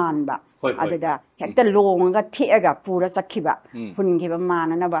ꯃꯥꯟꯕ ꯑꯗꯨꯗ ꯍꯦꯛꯇ ꯂꯣꯡꯉꯒ ꯊꯦꯛꯑꯒ ꯄꯨꯔ ꯆꯠꯈꯤꯕ ꯍꯨꯟꯈꯤꯕ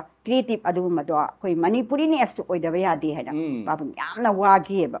ꯃꯥꯟꯅꯅꯕ ꯀ꯭ꯔꯤꯌꯦꯇꯤꯞ ꯑꯗꯨꯒꯨꯝꯕꯗꯣ ꯑꯩꯈꯣꯏ ꯃꯅꯤꯄꯨꯔꯤꯅꯦꯁꯨ ꯑꯣꯏꯗꯕ ꯌꯥꯗꯦ ꯍꯥꯏꯅ ꯄꯥꯕꯨꯡ ꯌꯥꯝꯅ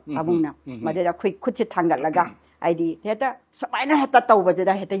ꯋꯥꯈꯤꯑꯕ ꯄꯥꯕꯨꯡꯅ ꯃꯗꯨꯗ ꯑꯩꯈꯣꯏ ꯈꯨꯠꯁꯦ ꯊꯥꯡꯒꯠꯂꯒ ꯍꯥꯏꯗꯤ ꯍꯦꯛꯇ ꯁꯨꯃꯥꯏꯅ ꯍꯦꯛꯇ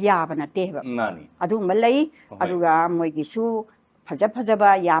ꯇꯧꯕꯁꯤꯗ ꯍꯦꯛꯇ ꯌꯥꯕ ꯅꯠꯇꯦꯕ ꯑꯗꯨꯒꯨꯝꯕ ꯂꯩ ꯑꯗꯨꯒ ꯃꯣꯏꯒꯤꯁꯨ ꯐꯖ ꯐꯖꯕ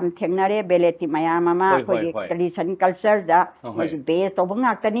ꯌꯥꯝ ꯊꯦꯡꯅꯔꯦ ꯕꯦꯂꯦꯠꯀꯤ ꯃꯌꯥꯝ ꯑꯃ ꯑꯩꯈꯣꯏꯒꯤ ꯇ꯭ꯔꯦꯗꯤꯁꯟ ꯀꯜꯆꯔꯗ ꯃꯣꯏꯁꯨ ꯕꯦꯖ ꯇꯧꯕ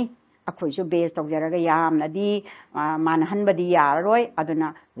ꯉꯥꯛꯇꯅꯤ ꯑꯩꯈꯣꯏꯁꯨ ꯕꯦꯖ ꯇꯧꯖꯔꯒ ꯌꯥꯝꯅꯗꯤ ꯃꯥꯟꯅꯍꯟꯕꯗꯤ ꯌꯥꯔꯔꯣꯏ ꯑꯗꯨꯅ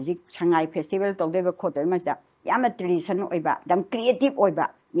ꯍꯧꯖꯤꯛ ꯁꯉꯥꯏ ꯐꯦꯁꯇꯤꯚꯦꯜ ꯇꯧꯗꯣꯏꯕ ꯈꯣꯠꯇꯣꯏꯕ ꯃꯁꯤꯗ ꯌꯥꯝꯅ ꯇ꯭ꯔꯦꯗꯤꯁꯟ ꯑꯣꯏꯕ ꯌꯥꯝ ꯀ꯭ꯔꯤꯌꯦꯇꯤꯞ ꯑꯣꯏꯕ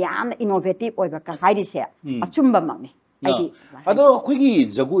ꯌꯥꯝꯅ ꯏꯅꯣꯚꯦꯇꯤꯞ ꯑꯣꯏꯕ ꯍꯥꯏꯔꯤꯁꯦ ꯑꯆꯨꯝꯕꯃꯛꯅꯤ ꯑꯗꯣ ꯑꯩꯈꯣꯏꯒꯤ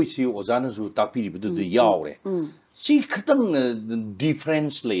ꯖꯒꯣꯏꯁꯤ ꯑꯣꯖꯥꯅꯁꯨ ꯇꯥꯛꯄꯤꯔꯤꯕꯗꯨꯗ ꯌꯥꯎꯔꯦ ꯁꯤ ꯈꯤꯇꯪ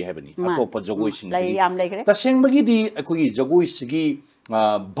ꯗꯤꯐ꯭ꯔꯦꯟꯁ ꯂꯩ ꯍꯥꯏꯕꯅꯤ ꯑꯇꯣꯞꯄ ꯖꯒꯣꯏꯁꯤꯡꯗꯒꯤ ꯇꯁꯦꯡꯕꯒꯤꯗꯤ ꯑꯩꯈꯣꯏꯒꯤ ꯖꯒꯣꯏꯁꯤꯒꯤ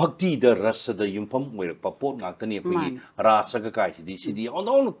ꯚꯛꯇꯤꯗ ꯔꯁꯗ ꯌꯨꯝꯐꯝ ꯑꯣꯏꯔꯛꯄ ꯄꯣꯠ ꯉꯥꯛꯇꯅꯤ ꯑꯩꯈꯣꯏꯒꯤ ꯔꯥꯁꯒ ꯀꯥꯏꯁꯤꯗꯤ ꯁꯤꯗꯤ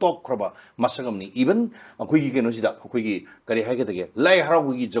ꯑꯣꯟꯊꯣꯛꯅ ꯇꯣꯞꯈ꯭ꯔꯕ ꯃꯁꯛ ꯑꯃꯅꯤ ꯏꯚꯟ ꯑꯩꯈꯣꯏꯒꯤ ꯀꯩꯅꯣꯁꯤꯗ ꯑꯩꯈꯣꯏꯒꯤ ꯀꯔꯤ ꯍꯥꯏꯒꯗꯒꯦ ꯂꯥꯏ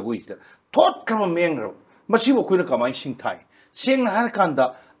ꯍꯔꯥꯎꯕꯒꯤ ꯖꯒꯣꯏꯁꯤꯗ ꯊꯣꯠꯈ꯭ꯔꯕ ꯃꯦꯡꯈ꯭ꯔꯕ ꯃꯁꯤꯕꯨ ꯑꯩꯈꯣꯏꯅ ꯀꯃꯥꯏꯅ ꯁꯤꯡꯊꯥꯏ ꯁꯦꯡꯅ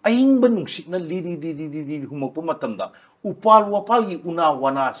ꯍꯥꯏꯔꯀꯥꯟꯗ ꯑꯏꯪꯕ ꯅꯨꯡꯁꯤꯠꯅ ꯂꯤꯔꯤ ꯂꯤꯔꯤ ꯂꯤꯔꯤ ꯍꯨꯝꯃꯛꯄ ꯃꯇꯝꯗ ꯎꯄꯥꯜ ꯋꯥꯄꯥꯜꯒꯤ ꯎꯅꯥ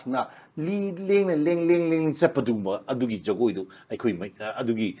ꯋꯥꯅꯥꯁꯤꯡꯅ ꯂꯦꯡꯅ ꯂꯦꯡ ꯆꯠꯄꯗꯨꯒꯨꯝꯕ ꯑꯗꯨꯒꯤ ꯖꯒꯣꯏꯗꯨ ꯑꯩꯈꯣꯏ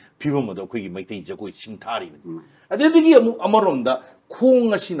ꯑꯗꯨꯒꯤ ꯐꯤꯕꯝ ꯑꯗꯣ ꯑꯩꯈꯣꯏꯒꯤ ꯃꯩꯇꯩ ꯖꯒꯣꯏ ꯁꯤꯡꯊꯥꯔꯤꯕꯅꯤ ꯑꯗꯨꯗꯒꯤ ꯑꯃꯨꯛ ꯑꯃꯔꯣꯝꯗ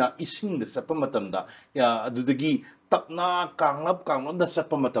ꯈꯣꯡ ꯑꯁꯤꯅ ꯏꯁꯤꯡꯗ ꯆꯠꯄ ꯃꯇꯝꯗ ꯑꯗꯨꯗꯒꯤ ꯇꯞꯅ ꯀꯥꯡꯂꯞꯅ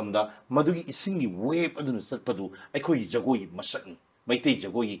ꯆꯠꯄ ꯃꯇꯝꯗ ꯃꯗꯨꯒꯤ ꯏꯁꯤꯡꯒꯤ ꯋꯦꯞ ꯑꯗꯨꯅ ꯆꯠꯄꯗꯨ ꯑꯩꯈꯣꯏꯒꯤ ꯖꯒꯣꯏꯒꯤ ꯃꯁꯛꯅꯤ ꯃꯩꯇꯩ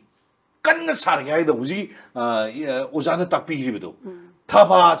ꯖꯒꯣꯏꯒꯤ ꯀꯟꯅ ꯁꯥꯔꯒꯦ ꯍꯥꯏꯗ ꯍꯧꯖꯤꯛ ꯑꯣꯖꯥꯅ ꯇꯥꯛꯄꯤꯈꯤꯕꯗꯣ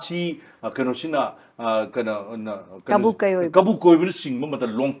ꯊꯕꯥꯁꯤ ꯀꯩꯅꯣꯁꯤꯅ ꯀꯕꯨꯛ ꯀꯣꯏꯕꯅ ꯆꯤꯡꯕ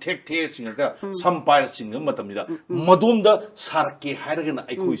ꯃꯇꯝ ꯂꯣꯡꯊꯦꯛ ꯊꯦꯛ ꯆꯤꯡꯉꯒ ꯁꯝ ꯄꯥꯏꯔ ꯆꯤꯡꯕ ꯃꯇꯝꯁꯤda ꯃꯗꯣꯝꯗ ꯁꯥꯔꯛꯀꯦ ꯍꯥꯏꯔꯒꯅ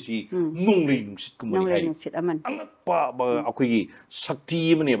ꯑꯩꯈꯣꯏꯁꯤ ꯅꯣꯡꯂꯩ ꯅꯨꯡꯁꯤꯠꯀꯨꯝꯕꯅꯤ ꯍꯥꯏꯔꯤ ꯑꯉꯛꯄ ꯑꯩꯈꯣꯏꯒꯤ ꯁꯛꯇꯤ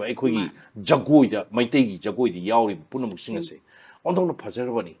ꯑꯃꯅꯦꯕ ꯑꯩꯈꯣꯏꯒꯤ ꯖꯒꯣꯏꯗ ꯃꯩꯇꯩꯒꯤ ꯖꯒꯣꯏꯗ ꯌꯥꯎꯔꯤꯕ ꯄꯨꯝꯅꯃꯛꯁꯤꯡ ꯑꯁꯦ ꯑꯣꯟꯊꯣꯛꯅ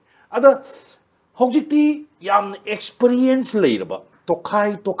ꯐꯖꯔꯕꯅꯤ ꯑꯗ ꯍꯧꯖꯤꯛꯇꯤ ꯌꯥꯝꯅ ꯑꯦꯛꯁꯄꯤꯔꯤꯌꯦꯟꯁ ꯂꯩꯔꯕ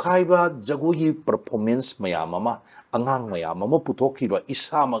ꯇꯣꯈꯥꯏꯕ ꯖꯒꯣꯏꯒꯤ ꯄꯔꯐꯣꯔꯃꯦꯟꯁ ꯃꯌꯥꯝ ꯑꯃ ꯑꯉꯥꯡ ꯃꯌꯥꯝ ꯑꯃ ꯄꯨꯊꯣꯛꯈꯤꯕ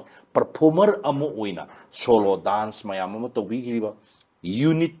ꯏꯁꯥꯃꯛ ꯄꯔꯐꯣꯔꯃꯔ ꯑꯃ ꯑꯣꯏꯅ ꯁꯣꯂꯣ ꯗꯥꯟꯁ ꯃꯌꯥꯝ ꯑꯃ ꯇꯧꯕꯤꯈꯤꯕ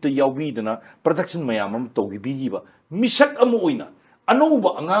ꯌꯨꯅꯤꯠꯇ ꯌꯥꯎꯕꯤꯗꯅ ꯄ꯭ꯔꯗꯛꯁꯟ ꯃꯌꯥꯝ ꯑꯃ ꯇꯧꯕꯤꯈꯤꯕ ꯃꯤꯁꯛ ꯑꯃ ꯑꯣꯏꯅ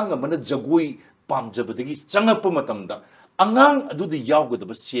ꯑꯅꯧꯕ ꯑꯉꯥꯡ ꯑꯃꯅ ꯖꯒꯣꯏ ꯄꯥꯝꯖꯕꯗꯒꯤ ꯆꯪꯉꯛꯄ ꯃꯇꯝꯗ ꯑꯉꯥꯡ ꯑꯗꯨꯗ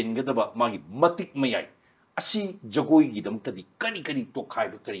ꯌꯥꯎꯒꯗꯕ ꯆꯦꯟꯒꯗꯕ ꯃꯥꯒꯤ ꯃꯇꯤꯛ ꯃꯌꯥꯏ ꯑꯁꯤ ꯖꯒꯣꯏꯒꯤꯗꯃꯛꯇꯗꯤ ꯀꯔꯤ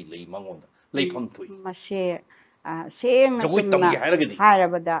ꯇꯣꯈꯥꯏꯕ ꯀꯔꯤ ꯂꯩ ꯃꯉꯣꯟꯗ ꯂꯩꯐꯝ ꯊꯣꯛꯏ ꯃꯁꯦ ꯁꯦꯡꯅ ꯆꯨꯝꯅ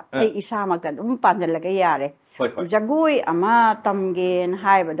ꯍꯥꯏꯔꯕꯗ ꯑꯩ ꯏꯁꯥꯃꯛꯇ ꯑꯗꯨꯝ ꯄꯥꯟꯁꯤꯜꯂꯒ ꯌꯥꯔꯦ ꯖꯒꯣꯏ ꯑꯃ ꯇꯝꯒꯦꯅ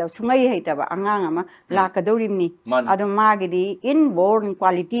ꯍꯥꯏꯕꯗ ꯁꯨꯡꯍꯩ ꯍꯩꯇꯕ ꯑꯉꯥꯡ ꯑꯃ ꯂꯥꯛꯀꯗꯧꯔꯤꯕꯅꯤ ꯑꯗꯣ ꯃꯥꯒꯤꯗꯤ ꯏꯟꯕꯣꯔꯟ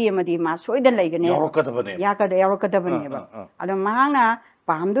ꯀ꯭ꯋꯥꯂꯤꯇꯤ ꯑꯃꯗꯤ ꯃꯥ ꯁꯣꯏꯗꯅ ꯂꯩꯒꯅꯦꯕ ꯌꯥꯎꯔꯛꯀꯗꯕꯅꯦꯕ ꯑꯗꯣ ꯃꯍꯥꯛꯅ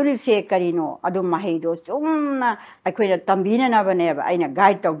ꯄꯥꯝꯗꯣꯔꯤꯕꯁꯦ ꯀꯔꯤꯅꯣ ꯑꯗꯨ ꯃꯍꯩꯗꯣ ꯆꯨꯝꯅ ꯑꯩꯈꯣꯏꯅ ꯇꯝꯕꯤꯅꯅꯕꯅꯦꯕ ꯑꯩꯅ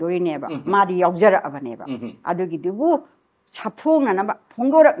ꯒꯥꯏꯗ ꯇꯧꯗꯣꯔꯤꯅꯦꯕ ꯃꯥꯗꯤ ꯌꯥꯎꯖꯔꯛꯑꯕꯅꯦꯕ ꯑꯗꯨꯒꯤꯗꯨꯕꯨ ꯁꯥꯐꯣꯡꯅꯅꯕ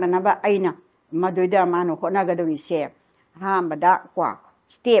ꯐꯣꯡꯗꯣꯔꯛꯅꯅꯕ ꯑꯩꯅ ꯃꯗꯨꯏꯗ ꯃꯥꯅ ꯍꯣꯠꯅꯒꯗꯧꯔꯤꯁꯦ ꯑꯍꯥꯟꯕꯗ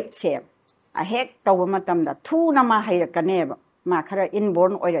ꯁ꯭ꯇꯦꯞꯁꯦ ꯍꯦꯛ ꯇꯧꯕ ꯃꯇꯝꯗ ꯊꯨꯅ ꯃꯥ ꯍꯩꯔꯛꯀꯅꯦꯕ ꯃꯥ ꯈꯔ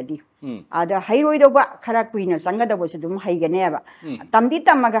ꯏꯟꯕꯣꯔꯟ ꯑꯣꯏꯔꯗꯤ ꯑꯗ ꯍꯩꯔꯣꯏꯗꯧꯕ ꯈꯔ ꯀꯨꯏꯅ ꯆꯪꯒꯗꯧꯕꯁꯨ ꯑꯗꯨꯝ ꯍꯩꯒꯅꯦꯕ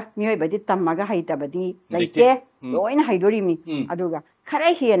ꯇꯝꯃꯒ ꯃꯤꯑꯣꯏꯕꯗꯤ ꯇꯝꯃꯒ ꯍꯩꯇꯕꯗꯤ ꯂꯩꯇꯦ ꯂꯣꯏꯅ ꯍꯩꯗꯣꯔꯤꯕꯅꯤ ꯑꯗꯨꯒ ꯈꯔ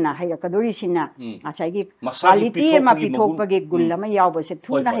ꯍꯦꯟꯅ ꯍꯩꯔꯛꯀꯗꯧꯔꯤꯁꯤꯅ ꯉꯁꯥꯏꯒꯤ ꯀ꯭ꯋꯥꯂꯤꯇꯤ ꯑꯃ ꯄꯤꯊꯣꯛꯄꯒꯤ ꯒꯨꯟ ꯑꯃ ꯌꯥꯎꯕꯁꯦ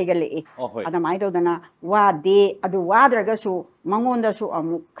ꯊꯨꯅ ꯍꯩꯒꯠꯂꯛꯏ ꯑꯗꯨꯃꯥꯏꯅ ꯇꯧꯗꯅ ꯋꯥꯗꯦ ꯑꯗꯨ ꯋꯥꯗ꯭ꯔꯒꯁꯨ ꯃꯉꯣꯟꯗꯁꯨ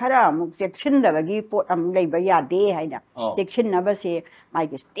ꯑꯃꯨꯛ ꯈꯔ ꯑꯃꯨꯛ ꯆꯦꯛꯁꯤꯟꯗꯕꯒꯤ ꯄꯣꯠ ꯑꯃꯨꯛ ꯂꯩꯕ ꯌꯥꯗꯦ ꯍꯥꯏꯅ ꯆꯦꯛꯁꯤꯟꯅꯕꯁꯦ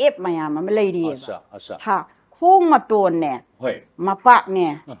ꯃꯥꯒꯤ ꯁ꯭ꯇꯦꯞ ꯃꯌꯥꯝ ꯑꯃ ꯂꯩꯔꯤꯑꯕ ꯈꯣꯡ ꯃꯇꯣꯟꯅꯦ ꯃꯄꯥꯛꯅꯦ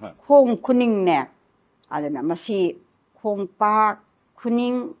ꯈꯣꯡ ꯈꯨꯅꯤꯡꯅꯦ ꯑꯗꯨꯅ ꯃꯁꯤ ꯈꯣꯡꯄꯥꯛ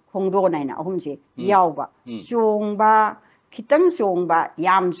ꯈꯨꯅꯤꯡ ꯈꯣꯡꯗꯣꯟ ꯍꯥꯏꯅ ꯑꯍꯨꯝꯁꯦ ꯌꯥꯎꯕ ꯆꯣꯡꯕ ꯈꯤꯇꯪ ꯆꯣꯡꯕ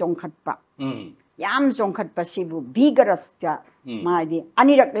ꯌꯥꯝ ꯆꯣꯡꯈꯠꯄ ꯌꯥꯝ ꯆꯣꯡꯈꯠꯄꯁꯤꯕꯨ ꯚꯤꯒꯔꯁꯇ ꯃꯥꯗꯤ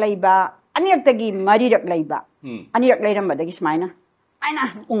ꯑꯅꯤꯔꯛ ꯂꯩꯕ ꯑꯅꯤꯔꯛꯇꯒꯤ ꯃꯔꯤꯔꯛ ꯂꯩꯕ ꯑꯅꯤꯔꯛ ꯂꯩꯔꯝꯕꯗꯒꯤ ꯁꯨꯃꯥꯏꯅ ꯑꯩꯅ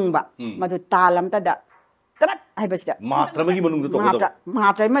ꯎꯪꯕ ꯃꯗꯨ ꯇꯥꯜ ꯑꯃꯇꯗ ꯇꯔꯠ ꯍꯥꯏꯕꯁꯤꯗ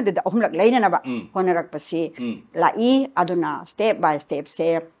ꯃꯥꯇ꯭ꯔ ꯑꯃꯗꯨꯗ ꯑꯍꯨꯝꯂꯛ ꯂꯩꯅꯅꯕ ꯍꯣꯠꯅꯔꯛꯄꯁꯤ ꯂꯥꯛꯏ ꯑꯗꯨꯅ ꯁ꯭ꯇꯦꯞ ꯕꯥꯏ ꯁ꯭ꯇꯦꯞꯁꯦ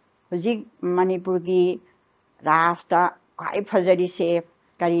ꯍꯧꯖꯤꯛ ꯃꯅꯤꯄꯨꯔꯒꯤ ꯔꯥꯁꯇ ꯈ꯭ꯋꯥꯏ ꯐꯖꯔꯤꯁꯦ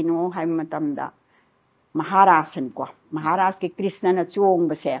ꯀꯔꯤꯅꯣ ꯍꯥꯏꯕ ꯃꯇꯝꯗ ꯃꯍꯥꯔꯥꯁꯅꯤꯀꯣ ꯃꯍꯥꯔꯥꯁꯀꯤ ꯀ꯭ꯔꯤꯁꯅꯅ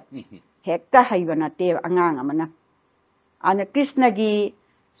ꯆꯣꯡꯕꯁꯦ ꯍꯦꯛꯇ ꯍꯩꯕ ꯅꯠꯇꯦꯕ ꯑꯉꯥꯡ ꯑꯃꯅ ꯑꯗꯨꯅ ꯀ꯭ꯔꯤꯁꯅꯒꯤ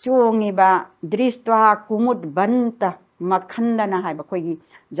ꯆꯣꯡꯉꯤꯕ ꯗ꯭ꯔꯤꯁꯇ꯭ꯋꯥ ꯀꯨꯃꯨꯠ ꯕꯟꯇ ꯃꯈꯟꯗꯅ ꯍꯥꯏꯕ ꯑꯩꯈꯣꯏꯒꯤ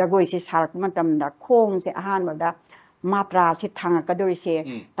ꯖꯒꯣꯏꯁꯦ ꯁꯥꯔꯛꯄ ꯃꯇꯝꯗ ꯈꯣꯡꯁꯦ ꯑꯍꯥꯟꯕꯗ ꯃꯥꯇ꯭ꯔꯥꯁꯦ ꯊꯥꯡꯉꯛꯀꯗꯧꯔꯤꯁꯦ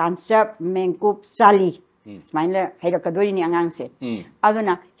ꯇꯥꯟꯆꯞ ꯃꯦꯡꯀꯨꯞ ꯆꯥꯂꯤ ꯁꯨꯃꯥꯏꯅ ꯍꯩꯔꯛꯀꯗꯣꯔꯤꯅꯤ ꯑꯉꯥꯡꯁꯦ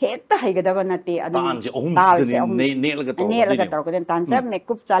ꯑꯗꯨꯅ ꯍꯦꯛꯇ ꯍꯩꯒꯗꯕ ꯅꯠꯇꯦ ꯇꯥꯜꯁꯦ ꯑꯍꯨꯝ ꯅꯦꯠꯂꯒ ꯇꯧꯔꯛꯀꯗꯣꯏꯅꯤ ꯇꯥꯟꯆꯞ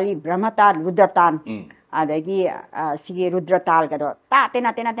ꯃꯦꯡꯀꯨꯞ ꯆꯥꯂꯤ ꯕ꯭ꯔꯍ꯭ꯃꯇꯥꯟ ꯔꯨꯗ꯭ꯔꯇꯥꯟ adagi sige rudra tal gado ta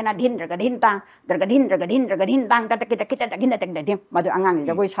tena din raga din tang ta kita dim madu angang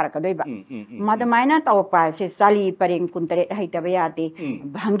jagoi sarak doi ba madu maina taw pa se sali paring kuntare haita bayati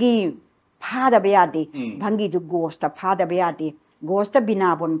bhangi phada bayati bhangi ju gosta phada bayati gosta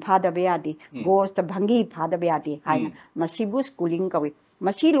binabon phada bayati gosta bhangi phada bayati haina masibu schooling kawi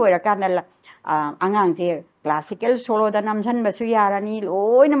masi loira kana angang je classical solo da namjan basu yarani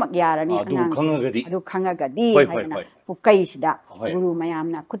loina mak yarani adu khangagadi haina pukai sida guru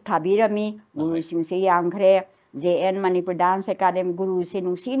mayamna khuthabirami guru sing se yamkhre JN Manipur Dance Academy guru se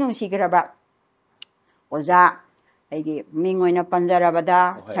nungsi graba oja aigi mingoina panjarabada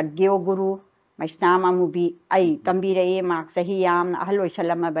thagyo guru maisnama mubi ai tambire mak sahi yam ahloi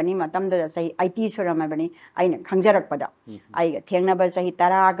salama bani matamda sahi IT surama bani aina khangjarak pada ai thengna ba sahi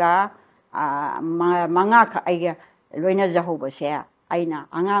taraga manga kha ai loina jahoba se aina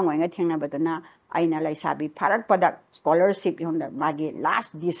angang oinga thengna badana aina laisabi pharak pada scholarship yonda magi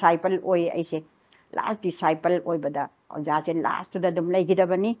last disciple oi aise last disciple oi bada oja se last to the dum lai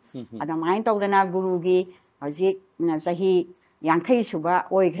gidabani ada main tawdana guru gi hojik sahi yankhai suba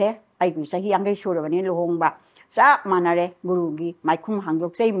oi khre ai gu sahi yankhai surabani lohongba sa manare guru gi maikhum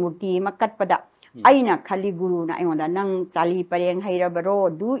hangjok sei murti makat pada aina khali guru na aionda nang chali pareng hairabaro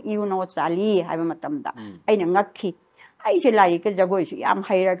do you know chali haiba matamda aina ngakhi ai se lai ke jagoi su yam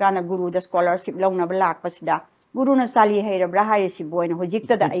hairaga na guru da scholarship longna balak pasida guru na chali hairabra hai si boina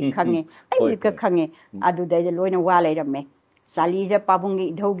hojikta da ai khange ai jikka khange adu da loina wa lairame chali je pabungi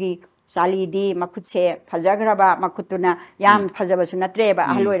idhogi chali di makhutse phajagraba makhutuna yam phajaba su natreba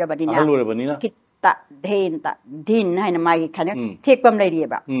ahloirabadina kitta dhenta din haina magi khana thekpam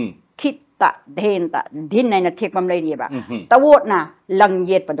lairiba kitta dhenta din haina thekpam lairiba tawot na lang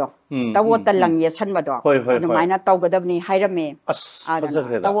yet pado tawot ta lang yesan bado adu maina tawgadabni hairame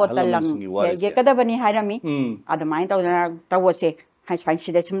tawot ta lang ye kadabani hairami adu maina tawna tawose hai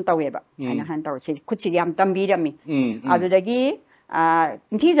side sim taweba haina han tawse kutsi yam tambirami adu dagi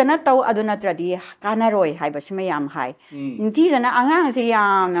inti jana taw aduna tradi kanaroi haibasima yam hai inti jana angang se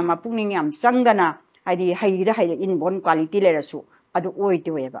yam na mapungning yam sangdana haidi haida inborn quality lerasu adu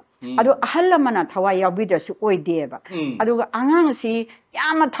oideweba adu ahallamana thawai yabidrasu oideba adu angang si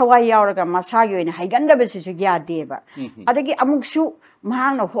yama thawai yauraga masagi oina haigandabasisu yadeba adagi amuksu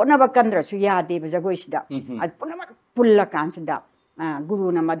mahangna honaba kandrasu yadeba jagoisida ad punama pulla kansida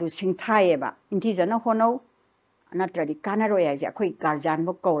guru na madu singthaieba inti jana honau natradi kanaroi aje akhoi garjan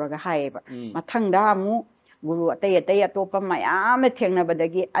bo kauraga haiba mathangda amu guru atay atopa mayam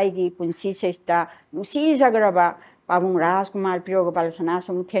thengnabadagi aigi punsi sesta nusi jagraba pamung Rajkumar Pirogopal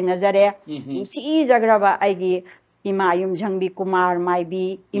Sanasum thengnajare nusi jagraba aigi ima yumjangbi kumar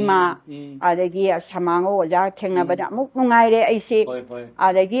maibi ima adagi asamango oja thengnabada amuk nungaire aise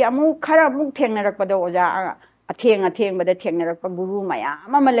adagi amuk khara amuk thengnarakpada oja atheng bada thengnarakpa guru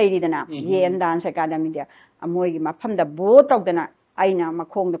mayam ama leiridana yen dance academy dia amoigi mafamda bo tawdana aina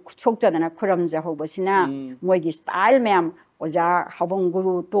makhongda khusokjadana khuramja hobasina moigi style ma'am oja habong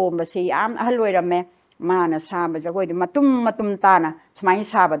guru tombase yam ahloirame mana saba jagoi de matum tana smai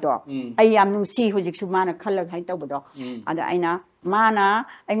saba do ai yam nungsi hujiksu mana khallag hai tawbado ada aina mana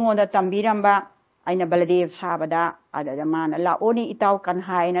aingonda tambiramba aina baladev sabada ada mana la oni itaw kan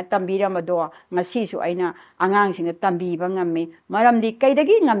haina tambiramba do ngasi su aina angang singa tambiba ngamme maramdi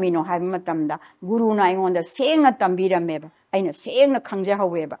kaidagi ngamino hai matamda guru na aingonda senga tambirame aina sengna khangja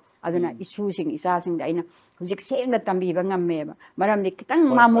haweba aduna isu sing isa sing da aina hujik sengna tambiba ngamme maramdi kitang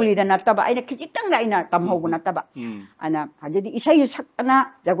mamuli da nataba aina kijitang da aina tamhogu nataba ana hajedi isayu sakana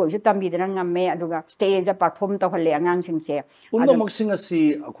jago su tambidana ngamme aduga stage perform tawhalle angang singse unna maksinga si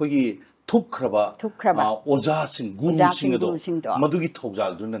akhogi thukhraba oja sing guru sing do madugi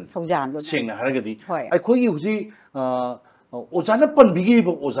thawjal dunan sengna haragadi akhogi huji ओजाना पनबिगी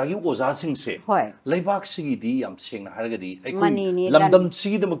ओजागी ओजा सिंसे लाइबाक सिगी याम सेंगना हारगदी आइखोई लमदम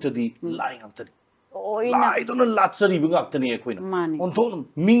सिगी दमक्तदी लाई ngakतनी लाई दोन लाचरी ngakतनी आइखोइना ओन्थो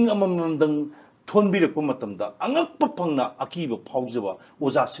Ming अममदंग थोनबिरक मतमदा अंगक फंगना अकीब फाउजबा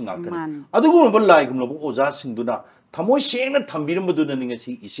ओजा सिंग ngakतनी अदुगुम लाइगुम लब ओजा सिंगदुना थमोय सेंगना थंबिरमदुना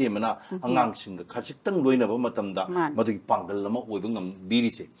निंगसी इसेमना अंगांग सिंग खासिक्तंग लोइनबा मतमदा मदुगी पांगल लमा ओइबा ngam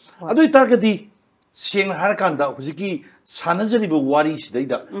बिरिसे अदुइ तारगदी Seng हारकांदा हुजिकी सानजरिबो वारी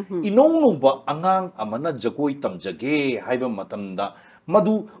सिदैदा इनोनोबा अंगांग अमना जगोई तमजगे हाइबा मतमदा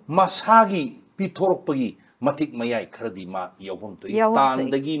मदु मसागी पिथोरपगी मतिक मयाई खरदी मा यौभम तोई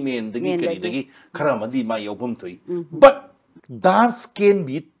तांदगी मेंदगी करीदगी खरमदी मा यौभम तोई but dance can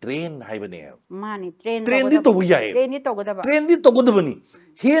be trained haibane mani train di to bu yai train di to goda bani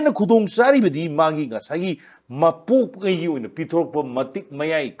hen khudong sari bidi magi ga sagi mapok ngai oina pitrok pa matik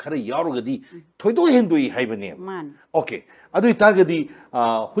mayai khara yaru gadi thoido hendoi haibane okay adu targadi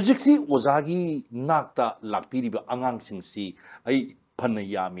hujiksi ozagi nakta lakpiri ba angang singsi ai phanna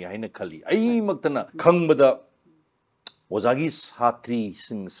yami haina khali ai maktana khangbada ozagi satri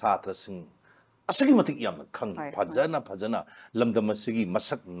sing satra sing asagi matik yamna khangi phajana lamdam asigi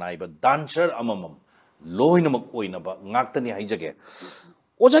masak naiba dancer amamam loinamak oinaba ngaktani haijage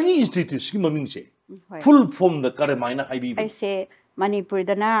ozagi institute gi maming se full form the karamaina haibi I say Manipur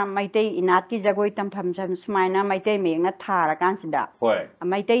dana maitei inat ki jagoi tampham sam smaina maitei mengna thara kansida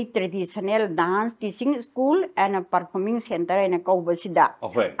maitei traditional dance teaching school and a performing center in a kobasida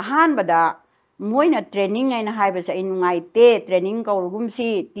ahan bada moina training aina haibasa inungaite training kaurugumsi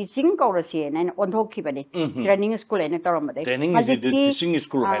teaching kaurasi aina onthokibani training school aina taramade training is the teaching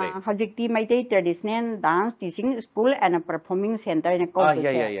school haire hajikti maitei traditional dance teaching school and a performing center in a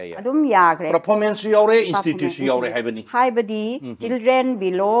kobasi adum yagre performance yaure institute yaure haibadi children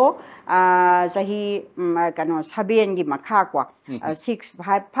below sahi kano saben gi makha kwa 6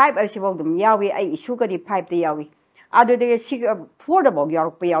 5 asibog dum yawi ai issue kadi 5 te yawi adu de 4 da bog yaw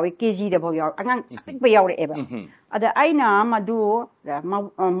pe yawi kg da bog yaw angang pe yaw re eba ada aina madu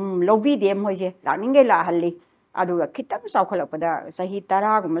lobby de moje laninge la halli adu khitang saukhala pada sahi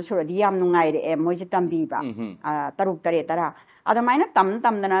tara gum suradi yam nungai re moje tambi ba taruk tare tara ada maina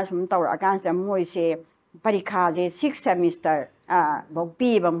tam dana sum tawr akan sa moise parikha je 6 semester bog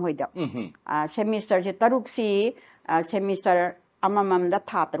pi bam hoida semester je taruk si semester amamam da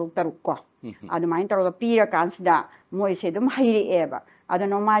tha taruk ko adu main tawr pira kansida moise dum hairi eba adu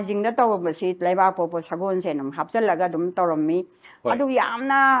nomajing da tawr basi laiba popo sagon se nam hapchalaga dum tawrami adu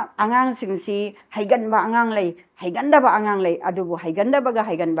yamna angang singsi haigan ba angang lei haiganda ba angang lei adu bu haiganda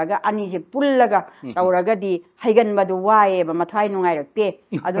baga ani je pullaga tawraga di haigan badu wae ba mathai nungai rakte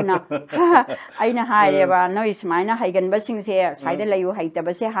aduna aina haye ba noi smaina haigan ba singse saida layu haita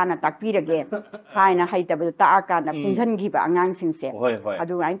ba se hana takpirage haina haita ba ta aka na punjan gi ba angang singse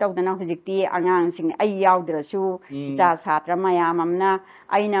adu ain tawdana hujikti angang sing ai yaudраsu ja satra mayam amna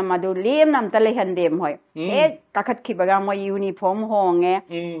aina madu lem nam ta lehande moi e kakhat ki baga moi uniform honge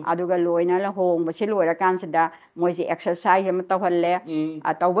aduga loina la hong ba se loira kan sada moi se exercise am tawhalle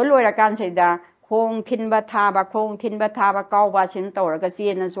tawba loira kan sada khong thinba thaba kawba sin tawraga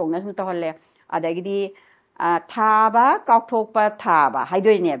chena chongna sum tawhalle adagidi thaba kawthokpa thaba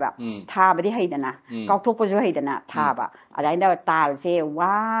haidoineba thaba di haidana kawthokpa jo haidana thaba adaina tal se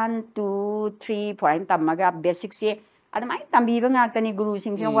 1 2 3 4 tamaga basic se adamai tambi ba ngakani guru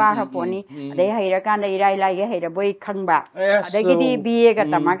singse wa ha poni adai haira kan dai rai lai ge haira boi khangba adagidi ba ga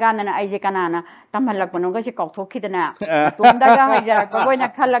tamaga na ai je kanana tamalak pano ga se kawthok khidana tonda ga haija ko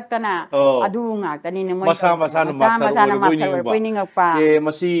boina khalaktana adu ngakani ne moi masa na master boi ning pa e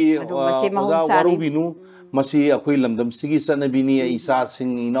masi oza warubinu masi akoi lamdam sigi sanabini isa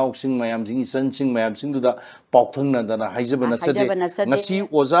sing inau sing mayam sing isan sing mayam sing duda paukthang na dana haijabana sade ngasi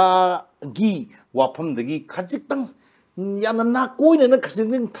oza gi wafam dagi khajiktang yana na koina na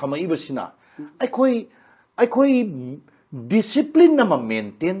khajing thamai basina aikoi discipline na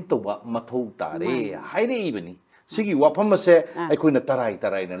maintain to ba mathau tare haire ibani sigi wafam se aikoi na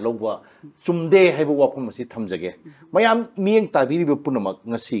tarai na lobwa chumde haibu wafam si thamjage mayam mieng tabiri be punamak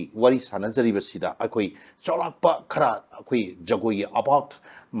ngasi wari sanajari basida aikoi cholakpa khara akoi jagoi about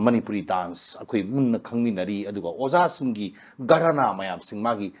Manipuri dance akoi munna khangminari aduga oza singi garana mayam sing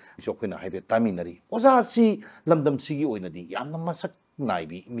magi jokhina haibe taminari oza si lamdam sigi oinadi yamna masak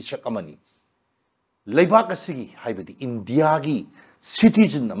naibi misak amani leibak asigi haibedi India gi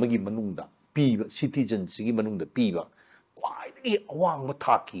citizen amagi manungda piba citizen sigi manungda piba kwaidagi awang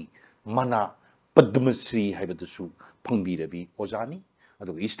mathaki mana Padmasri haibedusu phangbirabi ozani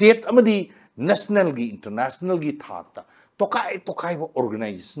aduga state amadi national gi international gi thakta tokai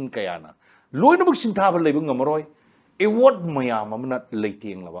organization kayana loina buk sintha bal lebung ngamroi award mayam amna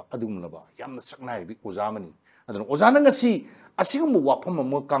leiteng laba adum laba yamna saknai bi ozamani adun ozana ngasi asigum wafam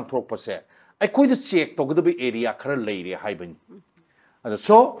am kangthrok pase aikoi da check to gdabi area khara leire haibani adu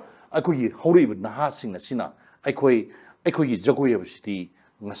so aikoi hori bi naha sing asina aikoi gi jagoi absiti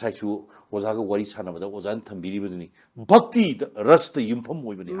ngasai su ozaga wari sanabada ozan thambiri buduni bhakti rasta yumpham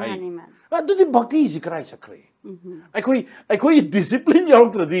oibani hai adudi bhakti is krai sakre aikoi discipline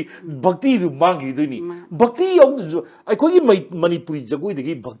yauktradi bhakti du mangi duni bhakti yauk aikoi manipuri jagoi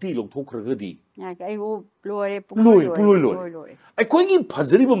degi bhakti lok thokragadi ai wo lore aikoi gi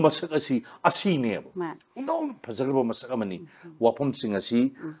phajriba masak asi ne no phajriba masak amani wapam sing asi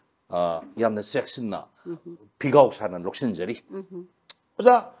yamna section na pigau sana loksin jari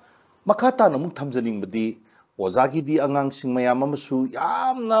oja makata na muk thamjaning badi oja gi di angang sing mayam amasu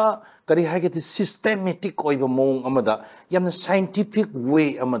yamna kari hageti systematic oiba mong amada yamna scientific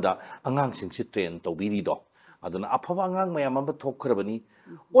way amada angang sing si train tobiri do aduna aphaba angang mayam am thokhrabani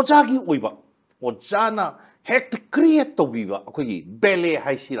oja gi oiba oja na hect create tobiba akogi bele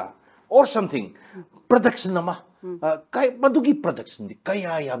haisira or something production nama kai madugi production di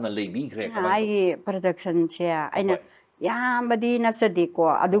kaya yamna lebi gre ai production che aina yambadi nasadi ko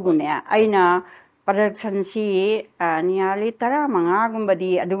adugune aina production si nearly tara manga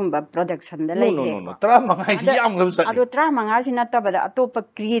gumbadi adugumba production da lei no tara manga si yam gam sa adu tara manga si natta bada atopa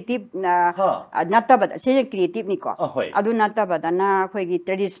creative natta bada si creative ni ko adu natta bada na khoi gi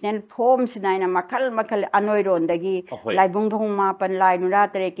traditional forms naina makal makal anoiron dagi laibung thong ma pan lai nura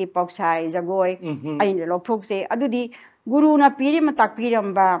tere ki paksai jagoi aina lokthok se adudi guru na piri matak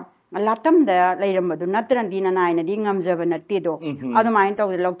piramba latam da leiram du natran dina naina di ngamjaba natte do adu main taw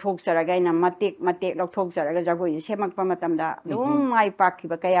lokthok saraga ina matek lokthok saraga jagoi semak pa matam da dum mai pakki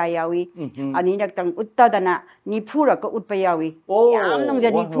ba kaya yawi ani naktang uttadana ni phura ka utpa yawi yam nong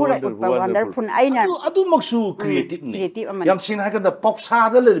jadi phura utpa wonderful aina adu maksu creative ni yam sin ha ka da poksa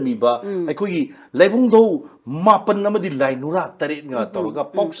da lermi ba ai khoi leibung do mapan namadi lainura tare nga tawga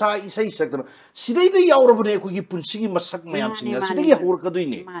poksa isai sakdana sidai da yawrabne khoi gi punsi gi masak mayam singa sidai gi hor ka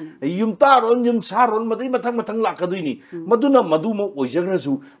duini yum taron yum saron madai mathang lakaduni maduna maduma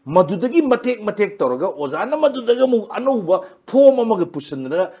ojagrasu madudagi matek toroga ozana madudaga mu anuba form amaga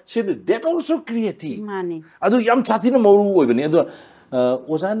pusandra se that also creative adu yam chatina moru oibani adu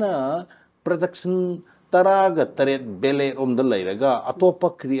ozana production taraga taret bele om da lairaga atopa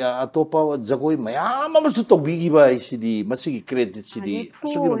kriya atopa jagoi mayam amasu tobigi ba sidi masigi credit sidi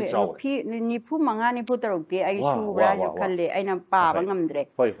asugir chaw ni pu manga ni pu tarokte ai su bra yo khalle aina pa ba ngamdre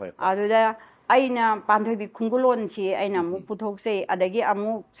adu da aina pandhobi khungulon si aina mu puthokse adagi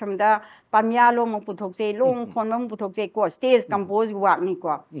amu samda pamyalo mu puthokse long khon mu puthokse ko stage compose work ni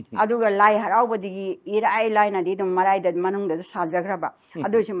ko aduga lai harau badigi irai lai na di dum marai da manung da sajagraba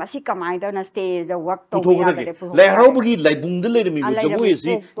adu si masi kamai da na stage da work to lai harau bagi lai bung da lai mi go jagoi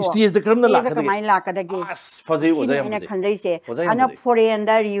si stage da kram na la ka kamai la ka dagi as faze o jayam ina khanjai se ana foreign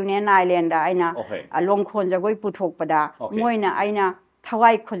da union island da aina long khon jagoi puthok pada moina aina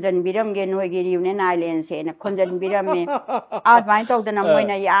thawai khonjan biram ge noi ge union island se na khonjan biram me advai to da na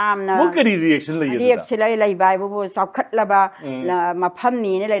moina yamna mo kari reaction lai bai bu sakhat laba mafam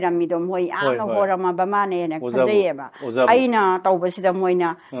ni ne lai ram mi do moi amna horama ba ma ne na khonjai ba aina to ba sida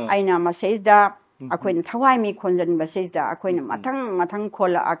moina aina message da akoin thawai mi khonjan message da akoin mathang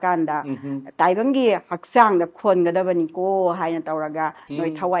khola akanda taibangi haksang da khon ga da bani ko haina tawraga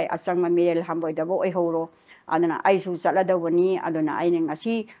noi thawai asang ma mirel hamboi da bo oi horo aduna aisu chala da wani aduna aina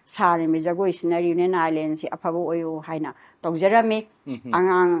ngasi sare me jagoi scenario ne island si afabo oyo haina tawjarami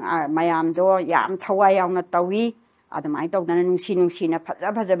angang mayam do yam thawai yauna tawi adamai tawdana nungsi na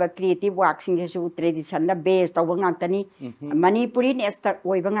phaja ba creative work sing jesu tradition da base taw ngak manipuri ne sta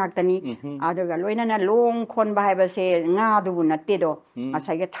oiba ngak tani aduga loina na long khon ba haiba se nga du na te do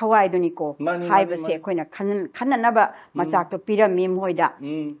asai ge thawai du ni ko haiba se khoina khanna ba machak to pirami moida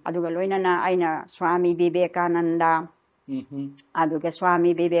aduga loina na aina swami vivekananda aduga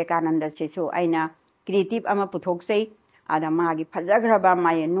swami vivekananda se su aina creative ama puthok sei ada magi phajagraba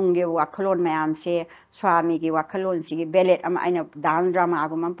mai nungge wakhalon mayam se swami gi wakhalon si belet ama aina dan drama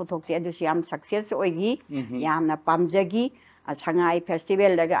agum puthok se adu siam success oigi yamna pamjagi sangai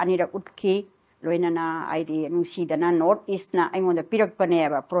festival daga anira utki loinana aidi nungsi dana north east na aingonda pirak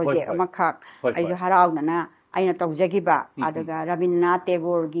paneba project ama khak ai harau na aina tawjagi ba adaga Rabindranath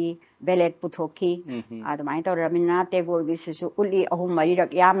Tagore gi belet puthoki adamai taw Rabindranath Tagore gi su uli ahum mari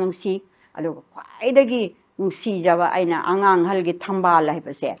rak yam nungsi adu khaidagi nungsi jaba aina angang halgi thambal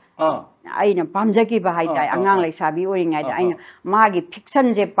haibase aina pamjagi ba haidai angang lai sabi oringai da aina magi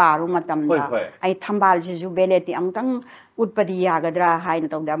fiction je paru matam da ai thambal je ju beleti amtang utpadi yagadra haina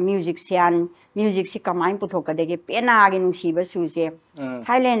tawda music si kamai puthoka dege pena gi nungsi ba su se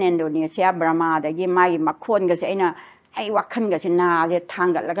Thailand Indonesia Burma dagi magi makhon ga se aina ai wakhan ga se na je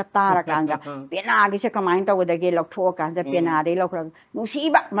thangal laga tara kanga pena gi se kamai taw dege loktho ka da pena de lokra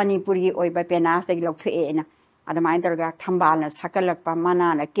nungsi ba manipuri oi ba pena se loktho e na adamai darga thambal na sakalakpa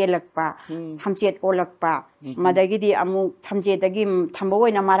mana na kelakpa thamchet olakpa madagi di amu thamje dagi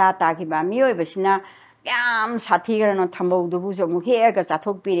thamboi na marata ki ba mioi basina yam sathi ga no thambau du bu so mu he ga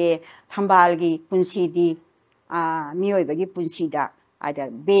chathok pire thambal gi punsi di mioi bagi punsi da ada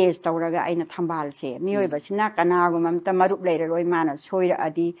base tawraga aina thambal se mioi basina kana gu mam ta marup leira roi mana soira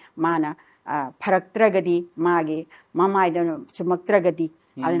adi mana faraktragadi magi mamai da chumaktragadi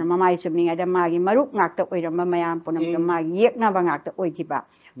aduna mamai chumninga da magi maruk ngakta oiramba mayam punam da magi yekna ba ngakta oikiba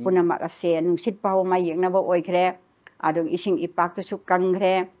punam ase nungsit paw ma yekna ba oikhre adu ising ipak tu su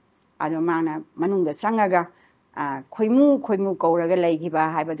kangre adu mana manungda sangaga khoimu kauraga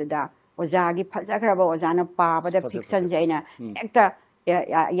laikiba haibadada ozagi phajagraba ozana pabada fiction jaina ekta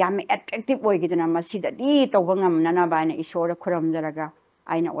yam attractive oigidana masidadi tawba ngamnana baina isora khuramjaraga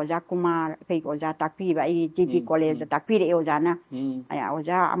aina oja kumar kai oja takpi ba I GP college da takpi re ojana aya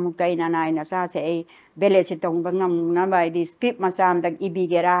oja amukta ina na ina sa se ai bele se tongba ngamna ba di script masam dak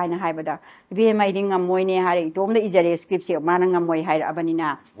ibigera ina haibada be mai ding ngamoine hare tomda ijare script se mana ngamoi haira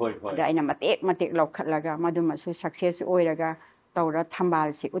abanina da ina matek laukhatlaga maduma su success oiraga tawra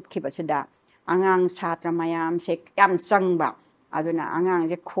thambal se utkiba suda angang satra mayam se yam changba aduna angang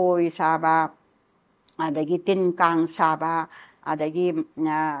je khoi saba adagi tin kang saba adagi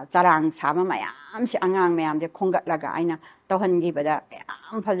charang sama mayam si angang mayam de khongatlaga aina tawhangi bada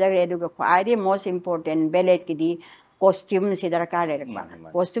yam phajagre duga khwaidi most important ballet ki di costume se darkar lekba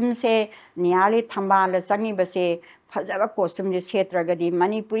costume se niali thambal sangi base phajaba costume je setraga di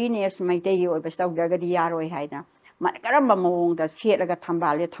manipuri nes maitei oi bastaudaga di yaroi haina karamba mawong da setlaga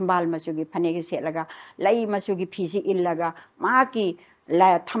thambal masugi phanegi setlaga lai masugi phisi illaga maki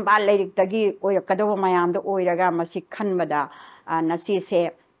la thambal leirik tagi oi kadaba mayam da oiraga masi khanbada nasi se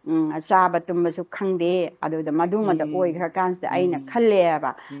chaba tumbasu khangde aduda madumada oigra kansda aina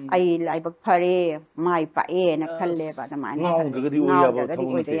khalleba ai laibak phare mai pa e na khalleba da mai ngawdagadi oyaba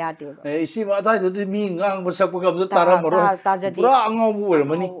thabunte isi ma thai dodi mi ngang basakpa gam taramaro pura angawu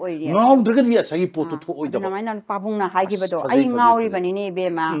oramani ngawdagadi asagi potu tho oidaba na mainan pabungna haigibado ai ngawri bani ne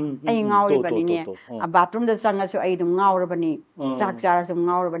bema ai ngawri bani ne bathroom da sangasu ai dum ngawrabani chak chara sum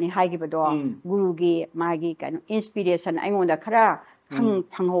ngawrabani haigibado gurugi magi kan inspiration aingonda khara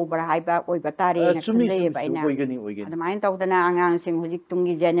phanghoubra haiba oiba tare na khulei ba ina adamai tawdana angang sing hujik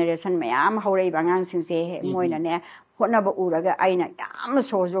tungi generation mayam haurei ba angang sing se moina ne hotnaba uraga aina yam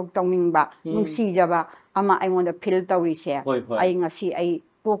sojok tawningba nungsijaba ama aingonda feel tawri se ai ngasi ai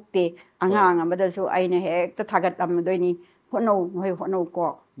tokte angang amada su aina hekta thagat amdoini hono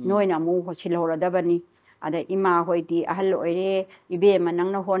ko noina mu hosilhoradabani ada ima hoidi ahal oire ibe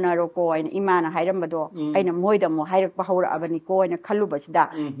manangna honaro ko aina imana hairambado aina moida mo hairakpa haura abani ko aina khalubasida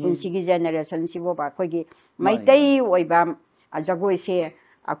punsigi generation sibo ba khogi maitai oiba ajagoi se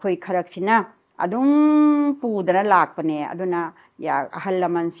akhoi kharaksina adum pudana lakpane aduna ya ahal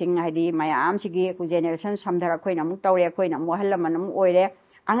laman sing haidi mayam sigi ku generation samdara khoina mu tawre khoina mu ahal laman mu oire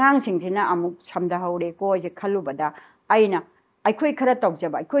angang singthina amuk samda haure ko je khalubada aina akhoi khara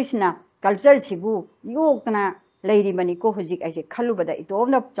tawjaba akhoi sina culture sibu yokna leiri bani ko hujik aise khalubada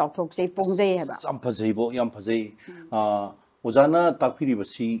itomna chawthok sei pongjai haba yam phajai ojana takpiri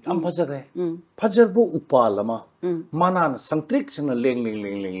basi yam phajare phajarbo upalama manana sangtrik sina leng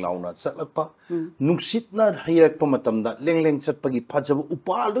launa chalakpa nuksitna hairakpa matamda leng chatpagi phajaba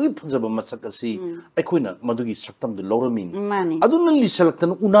upalui phajaba masak asi aikoina madugi saktam du loramin aduna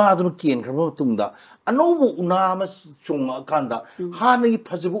lisalaktan una aduna ken khrama tungda anobu una ma chonga kanda hanagi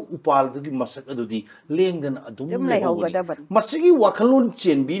phajaba upal dugi masak adudi lengdan adum lehogani masigi wakhalun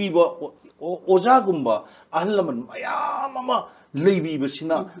chenbiriba oja gumba ahlaman mayam ama leibi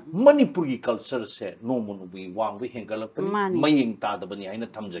basina manipuri culture se nomonubi wangwe hengalapani mayeng tadabani aina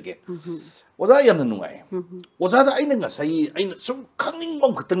thamjage oja yamna nungai oja da aina ngasai aina sum khangning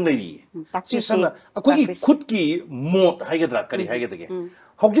bam khatang leiri si sanga akogi khutki mot haigadra kari haigadage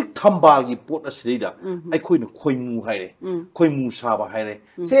hojik thambal gi pot asida aikoina khoimu haire khoimu saba haire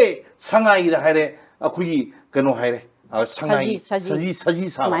se sangai da haire akogi kano haire sangai saji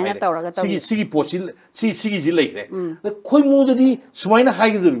saba haire sigi posil sigi ji leire khoimu dadi sumaina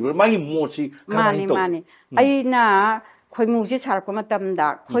haigadru magi mosi mani aina khoimu se sarpa matamda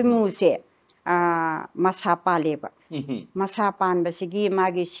khoimu se masa paleba masa pan basigi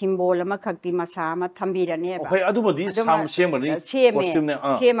magi symbol ama khakti masa ama thambirane ba okay adubadi sam semani costume ne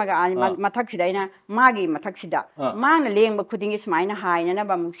semaga mathak sidaina magi mathak sida mangna lengba khudingi smaina haina na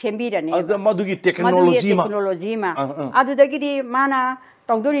bam sembirane madugi technology ma adudagidi mana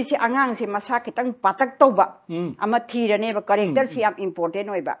tawdori si angang si masa kitang patak tawba ama thirane ba character si am important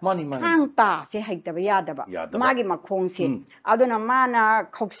oiba hang ta se haitaba yadaba magi makhong si aduna mana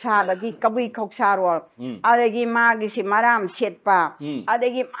khoksa bagi kabui khoksa ro adagi magi si maram setpa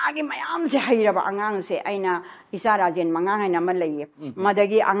adagi magi mayam se hairaba angang se aina isa rajen mangang haina ma leye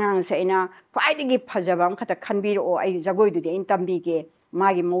madagi angang se aina kwaidagi phajaba am khata khanbiro ai jagoi du de in tambi ke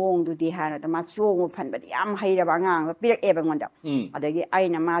magi mawong du di hana da ma chongu phanbadi yam hairaba angang ba pirak eba ngonda adagi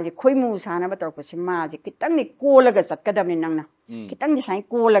aina maji khoimu sana ba torko si maji kitang ni kolaga chatkadamni nangna kitang ni sai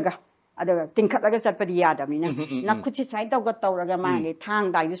kolaga ꯑꯗꯨꯒ ꯇꯤꯡꯈꯠꯂꯒ ꯆꯠꯄꯗꯤ ꯌꯥꯗꯕꯅꯤꯅ ꯅꯈꯨꯠꯁꯤ ꯁꯨꯃꯥꯏꯅ ꯇꯧꯔꯒ ꯃꯥꯒꯤ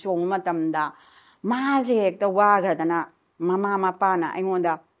ꯊꯥꯡ ꯇꯥꯏꯗ ꯆꯣꯡꯕ ꯃꯇꯝꯗ ꯃꯥꯁꯦ ꯍꯦꯛꯇ ꯋꯥꯈ꯭ꯔꯗꯅ ꯃꯃꯥ ꯃꯄꯥꯅ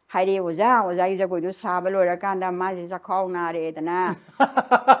ꯑꯩꯉꯣꯟꯗ ꯍꯥꯏꯔꯦ ꯑꯣꯖꯥꯒꯤ ꯖꯒꯣꯏꯗꯨ ꯁꯥꯕ ꯂꯣꯏꯔꯀꯥꯟꯗ ꯃꯥꯁꯦ ꯆꯈꯥꯎ ꯅꯥꯔꯦꯗꯅ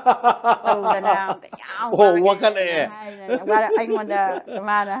ꯇꯧꯗꯅ ꯌꯥꯝ ꯋꯥꯒꯅꯦ ꯑꯩꯉꯣꯟꯗ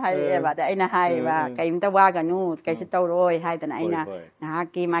ꯃꯥꯅ ꯍꯥꯏꯔꯛꯑꯦꯕ ꯑꯗ ꯑꯩꯅ ꯍꯥꯏꯌꯦꯕ ꯀꯩꯝꯇ ꯋꯥꯒꯅꯨ ꯀꯩꯁꯨ ꯇꯧꯔꯣꯏ ꯍꯥꯏꯗꯅ ꯑꯩꯅ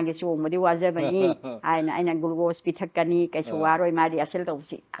ꯅꯍꯥꯛꯀꯤ ꯃꯥꯒꯤ ꯆꯣꯡꯕꯗꯤ ꯋꯥꯖꯕꯅꯤ ꯍꯥꯏꯅ ꯑꯩꯅ ꯒ꯭ꯂꯨꯀꯣꯁ ꯄꯤꯊꯛꯀꯅꯤ ꯀꯩꯁꯨ ꯋꯥꯔꯣꯏ ꯃꯥꯗꯤ ꯑꯁꯦꯜ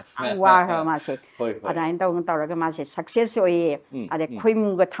ꯇꯧꯕꯁꯤ ꯌꯥꯝ ꯋꯥꯈ꯭ꯔꯕ ꯃꯥꯁꯦ ꯑꯗꯨꯃꯥꯏꯅ ꯇꯧꯔꯒ ꯃꯥꯁꯦ ꯁꯛꯁꯦꯁ ꯑꯣꯏꯌꯦ ꯑꯗꯩ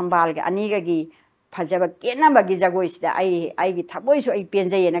ꯈꯣꯏꯃꯨꯒ ꯊꯝꯕꯥꯜꯒ ꯑꯅꯤꯒꯒꯤ ꯐꯖꯕ ꯀꯦꯟꯅꯕꯒꯤ ꯖꯒꯣꯏꯁꯤꯗ ꯑꯩꯒꯤ ꯊꯃꯣꯏꯁꯨ ꯑꯩ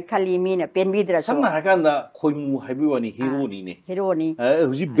ꯄꯦꯟꯖꯩꯌꯦꯅ ꯈꯜꯂꯤ ꯃꯤꯅ ꯄꯦꯟꯕꯤꯗ꯭ꯔꯁꯨ ꯁꯝꯅ ꯍꯥꯏꯔꯀꯥꯟꯗ ꯈꯣꯏꯃꯨ ꯍꯥꯏꯕ ꯋꯥꯅꯤ ꯍꯦꯔꯣꯅꯤꯅꯦ ꯍꯦꯔꯣꯅꯤ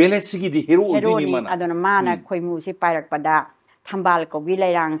ꯍꯧꯖꯤꯛ ꯕꯦꯂꯦꯠꯁꯤꯒꯤꯗꯤ ꯍꯦꯔꯣ ꯑꯣꯏꯗꯣꯏꯅꯤ ꯃꯥꯅ ꯑꯗꯨꯅ ꯃꯥꯅ ꯈꯣꯏꯃꯨꯁꯤ ꯄꯥꯏꯔꯛꯄꯗ ꯊꯝꯕꯥꯜ ꯀꯧꯕꯤ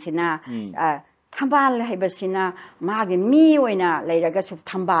ꯂꯩꯔꯥꯡꯁꯤꯅ ꯊꯝꯕꯥꯜ ꯍꯥꯏꯕꯁꯤꯅ ꯃꯥꯒꯤ ꯃꯤ ꯑꯣꯏꯅ ꯂꯩꯔꯒꯁꯨ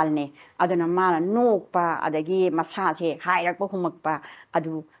ꯊꯝꯕꯥꯜꯅꯦ ꯑꯗꯨꯅ ꯃꯥꯅ ꯅꯣꯛꯄ ꯑꯗꯒꯤ ꯃꯁꯥꯁꯦ ꯍꯥꯏꯔꯛꯄ ꯍꯨꯝꯃꯛꯄ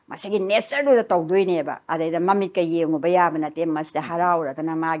ꯑꯗꯨ ꯃꯁꯤꯒꯤ ꯅꯦꯆꯔꯗꯨꯗ ꯇꯧꯗꯣꯏꯅꯦꯕ ꯑꯗꯩꯗ ꯃꯃꯤꯠꯀ ꯌꯦꯡꯉꯨꯕ ꯌꯥꯕ ꯅꯠꯇꯦ ꯃꯁꯤꯗ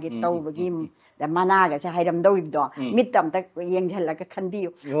ꯍꯔꯥꯎꯔꯒꯅ ꯃꯥꯒꯤ ꯇꯧꯕꯒꯤ ꯃꯅꯥꯒꯁꯦ ꯍꯥꯏꯔꯝꯗꯧꯔꯤꯕꯗꯣ ꯃꯤꯠꯇ ꯑꯝꯇ ꯌꯦꯡꯁꯤꯜꯂꯒ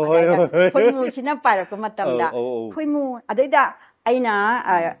ꯈꯟꯕꯤꯌꯨ ꯑꯗꯩꯗ ꯈꯣꯏꯃꯨꯁꯤꯅ ꯄꯥꯏꯔꯛꯄ ꯃꯇꯝꯗ ꯈꯣꯏꯃꯨ ꯑꯗꯩꯗ ꯑꯩꯅ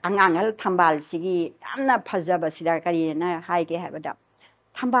ꯑꯉꯥꯡ ꯊꯝꯕꯥꯜꯁꯤꯒꯤ ꯌꯥꯝꯅ ꯐꯖꯕꯁꯤꯗ ꯀꯔꯤꯅ ꯍꯥꯏꯒꯦ ꯍꯥꯏꯕꯗ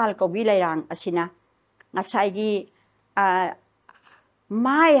ꯊꯝꯕꯥꯜ ꯀꯧꯕꯤ ꯂꯩꯔꯥꯡ ꯑꯁꯤꯅ ꯉꯁꯥꯏꯒꯤ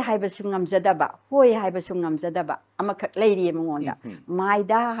ꯃꯥꯏ ꯍꯥꯏꯕꯁꯨ ꯉꯝꯖꯗꯕ ꯍꯣꯏ ꯍꯥꯏꯕꯁꯨ ꯉꯝꯖꯗꯕ ꯑꯃꯈꯛ ꯂꯩꯔꯤꯌꯦ ꯃꯉꯣꯟꯗ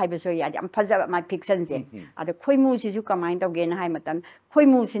ꯃꯥꯏꯗ ꯍꯥꯏꯕꯁꯨ ꯌꯥꯗꯦ ꯌꯥꯝ ꯐꯖꯕ ꯃꯥꯏ ꯐꯤꯛꯁꯟꯁꯦ ꯑꯗ ꯈꯣꯏꯃꯨꯁꯤꯁꯨ ꯀꯃꯥꯏꯅ ꯇꯧꯒꯦꯅ ꯍꯥꯏ ꯃꯇꯝꯗ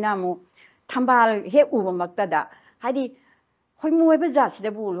ꯈꯣꯏꯃꯨꯁꯤꯅ ꯑꯃꯨꯛ ꯊꯝꯕꯥꯜ ꯍꯦꯛ ꯎꯕꯃꯛꯇꯗ ꯍꯥꯏꯗꯤ ꯈꯣꯏꯃꯨ ꯍꯥꯏꯕ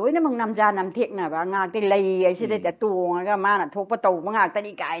ꯖꯥꯠꯁꯤꯗꯕꯨ ꯂꯣꯏꯅꯃꯛ ꯅꯝꯖꯥ ꯅꯝꯊꯦꯛꯅꯕ ꯉꯥꯛꯇ ꯂꯩ ꯍꯥꯏꯁꯤꯗ ꯇꯣꯡꯉꯒ ꯃꯥꯅ ꯊꯣꯛꯄ ꯇꯧꯕ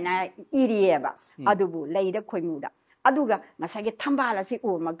ꯉꯥꯛꯇꯅꯤ ꯀꯥꯏꯅ ꯏꯔꯤꯑꯦꯕ ꯑꯗꯨꯕꯨ ꯂꯩꯗ ꯈꯣꯏꯃꯨꯗ ꯑꯗꯨꯒ ꯉꯁꯥꯏꯒꯤ ꯊꯝꯕꯥꯜ ꯑꯁꯤ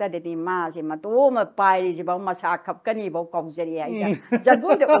ꯎꯕꯃꯛꯇꯗꯗꯤ ꯃꯥꯁꯦ ꯃꯇꯣꯝꯃ ꯄꯥꯏꯔꯤꯁꯤꯐꯥꯎ ꯃꯁꯥ ꯈꯞꯀꯅꯤꯐꯥꯎ ꯀꯥꯎꯖꯔꯤ ꯍꯥꯏꯇꯥꯔꯦ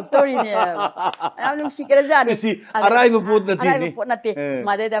ꯖꯒꯣꯏꯗ ꯎꯠꯇꯣꯔꯤꯅꯦꯕ ꯌꯥꯝ ꯅꯨꯡꯁꯤꯈ꯭ꯔꯖꯥꯠꯅꯤ ꯑꯔꯥꯏꯕ ꯄꯣꯠ ꯑꯔꯥꯏꯕ ꯅꯠꯇꯦꯅꯦ ꯄꯣꯠ ꯅꯠꯇꯦ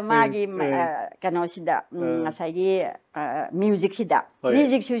ꯃꯗꯩꯗ ꯃꯥꯒꯤ ꯀꯩꯅꯣꯁꯤꯗ ꯉꯁꯥꯏꯒꯤ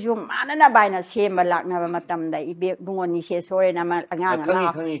ꯃ꯭ꯌꯨꯖꯤꯛꯁꯤꯁꯨ ꯃꯥꯟꯅꯅꯕ ꯍꯥꯏꯅ ꯁꯦꯝꯕ ꯂꯥꯛꯅꯕ ꯃꯇꯝꯗ ꯏꯕꯨꯡꯉꯣ ꯅꯤꯁꯦꯁꯣꯔꯅ ꯑꯃ ꯑꯉꯥꯡ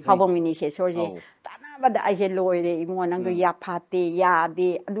ꯑꯃ ꯐꯥꯎꯕꯝꯒꯤ ꯅꯤꯁꯦꯁꯣꯔꯁꯦ ꯇꯥꯟꯅꯕꯗ ꯑꯩꯁꯦ ꯂꯣꯏꯔꯦ ꯏꯕꯨꯡꯉꯣ ꯅꯪꯗꯣ ꯌꯥꯐꯥꯠꯇꯦ ꯌꯥꯗꯦ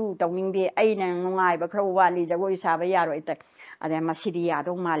ꯑꯗꯨ ꯇꯧꯅꯤꯡꯗꯦ ꯑꯩꯅ ꯅꯨꯡꯉꯥꯏꯕ ꯈꯔ ꯋꯥꯠꯂꯤ ꯖꯒꯣꯏ ꯁꯥꯕ ꯌꯥꯔꯣꯏ ꯑꯗ ꯃꯁꯤꯗꯤ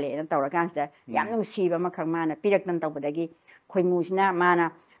ꯌꯥꯗꯧ ꯃꯥꯜꯂꯦꯅ ꯇꯧꯔꯀꯥꯟꯁꯤꯗ ꯌꯥꯝ ꯅꯨꯡꯁꯤꯕ ꯑꯃꯈꯛ ꯃꯥꯅ ꯄꯤꯔꯛꯇꯅ ꯇꯧꯕꯗꯒꯤ ꯈꯣꯏꯃꯨꯁꯤꯅ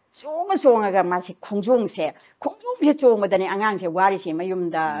ꯃꯥꯅ ꯆꯣꯡꯉꯒ ꯃꯥꯁꯤ ꯈꯣꯡꯖꯣꯝꯁꯦ ꯆꯣꯡꯕꯗꯅꯦ ꯑꯉꯥꯡꯁꯦ ꯋꯥꯔꯤꯁꯦ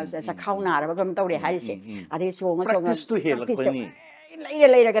ꯃꯌꯨꯝꯗ ꯆꯈꯥꯎ ꯅꯥꯔꯕ ꯀꯩꯅꯣꯝ ꯇꯧꯔꯦ ꯍꯥꯏꯔꯤꯁꯦ ꯑꯗꯩ ꯆꯣꯡꯉ ꯄ꯭ꯔꯦꯛꯇꯤꯁꯇꯨ ꯍꯦꯜꯂꯛꯄꯅꯤ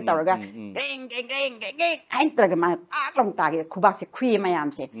ꯂꯩꯔꯒ ꯇꯧꯔꯒ ꯒ꯭ꯔꯦꯡ ꯍꯥꯏꯅ ꯇꯧꯔꯒ ꯃꯥ ꯇꯥꯛ ꯂꯥꯎ ꯇꯥꯒꯦ ꯈꯨꯕꯥꯛꯁꯦ ꯈꯨꯏ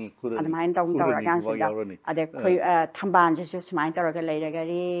ꯃꯌꯥꯝꯁꯦ ꯑꯗꯨꯃꯥꯏꯅ ꯇꯧꯔꯀꯥꯟꯁꯤꯗ ꯑꯗꯩ ꯊꯝꯕꯥꯜꯁꯤꯁꯨ ꯁꯨꯃꯥꯏꯅ ꯇꯧꯔꯒ ꯂꯩꯔꯒ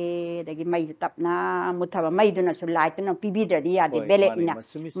ꯑꯗꯒꯤ ꯃꯩꯁꯨ ꯇꯞꯅ ꯃꯨꯠꯊꯕ ꯃꯩꯗꯨꯅꯁꯨ ꯂꯥꯏꯠꯇꯨꯅ ꯄꯤꯕꯤꯗ꯭ꯔꯗꯤ ꯌꯥꯗꯦ ꯕꯦꯂꯦꯠꯅꯤꯅ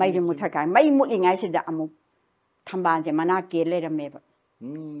ꯃꯩꯁꯨ ꯃꯨꯠꯊꯠꯈ꯭ꯔꯦ ꯃꯩ ꯃꯨꯠꯂꯤꯉꯩꯁꯤꯗ ꯑꯃꯨꯛ ꯊꯝꯕꯥꯜꯁꯦ ꯃꯅꯥ ꯀꯦꯜ ꯂꯩꯔꯝꯃꯦꯕ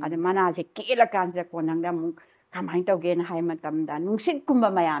ꯑꯗ ꯃꯅꯥꯁꯦ ꯀꯦꯜꯂꯀꯥꯟꯁꯤꯗ ꯀꯣꯟꯊꯪꯗ ꯑꯃꯨꯛ ꯀꯃꯥꯏꯅ ꯇꯧꯒꯦꯅ ꯍꯥꯏ ꯃꯇꯝꯗ ꯅꯨꯡꯁꯤꯠꯀꯨꯝꯕ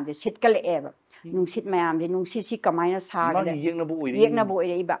ꯃꯌꯥꯝꯁꯦ ꯁꯤꯠꯀꯠꯂꯛꯑꯦꯕ ꯅꯨꯡꯁꯤꯠ ꯃꯌꯥꯝꯁꯦ ꯅꯨꯡꯁꯤꯠꯁꯤ ꯀꯃꯥꯏꯅ ꯁꯥꯒꯗ ꯌꯦꯛꯅꯕ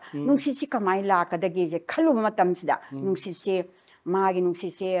ꯑꯣꯏꯔꯛꯏꯕ ꯅꯨꯡꯁꯤꯠꯁꯤ ꯀꯃꯥꯏꯅ ꯂꯥꯛꯀꯗꯒꯦꯁꯦ ꯈꯜꯂꯨꯕ ꯃꯇꯝꯁꯤꯗ ꯅꯨꯡꯁꯤꯠꯁꯦ ꯃꯥꯒꯤ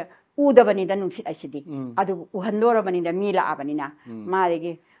ꯅꯨꯡꯁꯤꯠꯁꯦ ꯎꯗꯕꯅꯤꯗ ꯅꯨꯡꯁꯤꯠ ꯑꯁꯤꯗꯤ ꯑꯗꯨꯕꯨ ꯎꯍꯟꯗꯣꯔꯕꯅꯤꯗ ꯃꯤ ꯂꯥꯛꯑꯕꯅꯤꯅ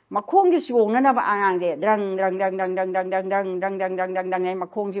ꯃꯥꯗꯒꯤ ꯃꯈꯣꯡꯁꯦ ꯆꯣꯡꯅꯅꯕ ꯑꯉꯥꯡꯁꯦ ꯗ꯭ꯔꯪ ꯗ꯭ꯔꯪ ꯗ꯭ꯔꯪ ꯗ꯭ꯔꯪ ꯗ꯭ꯔꯪ ꯗ꯭ꯔꯪ ꯗ꯭ꯔꯪ ꯗ꯭ꯔꯪ ꯗ꯭ꯔꯪ ꯗ꯭ꯔꯪ ꯗ꯭ꯔꯪ ꯗ꯭ꯔꯪ ꯗ꯭ꯔꯪ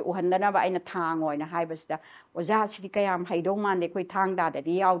ꯃꯈꯣꯡꯁꯦ ꯎꯍꯟꯗꯅꯕ ꯑꯩꯅ ꯊꯥꯡ ꯑꯣꯏꯅ ꯍꯥꯏꯕꯁꯤꯗ ꯑꯣꯖꯥꯁꯤꯗꯤ ꯀꯌꯥꯝ ꯍꯩꯗꯧ ꯃꯥꯟꯗꯦ ꯑꯩꯈꯣꯏ ꯊꯥꯡ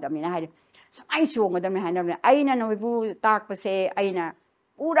ꯇꯥꯗꯗꯤ ꯌꯥꯎꯗꯕꯅꯤꯅ ꯍꯥꯏꯗꯤ ꯁꯨꯃꯥꯏꯅ ꯆꯣꯡꯒꯗꯕꯅꯤ ꯍꯥꯏꯅꯕꯅꯦ ꯑꯩꯅ ꯅꯣꯏꯕꯨ ꯇꯥꯛꯄꯁꯦ ꯑꯩꯅ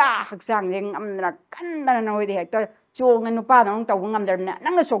ꯄꯨꯔꯥ ꯍꯛꯆꯥꯡꯁꯦ ꯉꯝꯗꯅ ꯀꯟꯗꯅ ꯅꯣꯏꯗꯤ ꯍꯦꯛꯇ ꯆꯣꯡꯉ ꯅꯨꯄꯥꯗꯧꯅ ꯇꯧꯕ ꯉꯝꯗꯕꯅꯤꯅ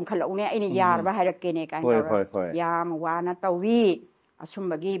ꯅꯪꯅ ꯆꯣꯡꯈꯠꯂꯛꯎꯅꯦ ꯑꯩꯅ ꯌꯥꯔꯕ ꯍꯥꯏꯔꯛꯀꯦꯅꯦ ꯀꯥꯏꯅ ꯇꯧꯔꯒ ꯌꯥꯝ ꯋꯥꯅ ꯇꯧꯋꯤ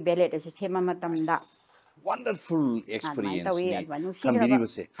ꯑꯁꯨꯝꯕꯒꯤ ꯕꯦꯂꯦꯠ ꯑꯁꯤ ꯁꯦꯝꯕ ꯃꯇꯝꯗ ꯋꯥꯟꯗꯔꯐꯨꯜ ꯑꯗꯨꯃꯥꯏꯅ ꯇꯧꯋꯤ ꯑꯦꯛꯁꯄꯤꯔꯤꯌꯦꯟꯁꯅꯤ ꯑꯗꯨꯃꯥꯏꯅ ꯅꯨꯡꯁꯤꯈ꯭ꯔꯕ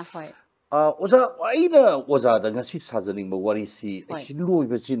ꯊꯝꯕꯤꯔꯤꯕꯁꯦ ꯑꯍꯣꯏ ꯑꯣꯖꯥ ꯑꯩꯅ ꯑꯣꯖꯥꯗ ꯉꯁꯤ ꯁꯥꯖꯅꯤꯡꯕ ꯋꯥꯔꯤꯁꯤ ꯑꯩꯁꯤ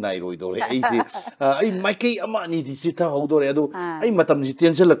ꯂꯣꯏꯕꯁꯤ ꯅꯥꯏꯔꯣꯏꯗꯧꯔꯦ ꯑꯩꯁꯦ ꯑꯩ ꯃꯥꯏꯀꯩ ꯑꯃ ꯑꯅꯤꯗꯤ ꯆꯤꯊꯍꯧꯗꯣꯔꯦ ꯑꯗꯣ ꯑꯩ ꯃꯇꯝꯁꯤ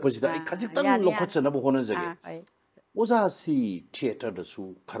ꯇꯦꯟꯁꯤꯜꯂꯛꯄꯁꯤꯗ ꯑꯩ ꯈꯖꯤꯛꯇꯪ ꯌꯥꯅꯤ ꯂꯧꯈꯠꯆꯅꯕ ꯍꯣꯠꯅꯖꯒꯦ ꯑꯣꯖꯥꯁꯤ ꯊꯤꯌꯦꯇꯔꯗꯁꯨ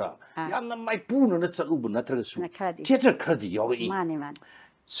ꯈꯔ ꯌꯥꯝꯅ ꯃꯥꯏꯄꯨꯅꯅ ꯆꯠꯂꯨꯕ ꯅꯠꯇ꯭ꯔꯒꯁꯨ ꯊꯤꯌꯦꯇꯔ ꯈꯔꯗꯤ ꯌꯥꯎꯔꯛꯏ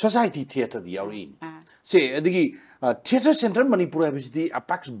ꯁꯣꯁꯥꯏꯇꯤ ꯊꯤꯌꯦꯇꯔꯗ ꯌꯥꯎꯔꯛꯏꯅꯤ ꯁꯦ ꯑꯗꯒꯤ ꯊꯤꯌꯦꯇꯔ ꯁꯦꯟꯇꯔ ꯃꯅꯤꯄꯨꯔ ꯍꯥꯏꯕꯁꯤꯗꯤ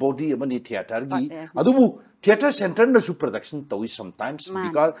ꯑꯄꯦꯛꯁ ꯕꯣꯗꯤ ꯑꯃꯅꯤ ꯊꯤꯌꯦꯇꯔꯒꯤ ꯑꯗꯨꯕꯨ ꯊꯤꯌꯦꯇꯔ ꯁꯦꯟꯇꯔꯅꯁꯨ ꯄ꯭ꯔꯗꯛꯁꯟ ꯇꯧꯏ ꯁꯝꯇꯥꯏꯝꯁ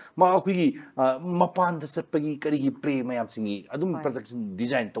ꯕꯤꯀꯣꯖ ꯑꯩꯈꯣꯏꯒꯤ ꯃꯄꯥꯟꯗ ꯆꯠꯄꯒꯤ ꯀꯔꯤꯒꯤ ꯄ꯭ꯔꯦ ꯃꯌꯥꯝꯁꯤꯡꯒꯤ ꯑꯗꯨꯝ ꯄ꯭ꯔꯗꯛꯁꯟ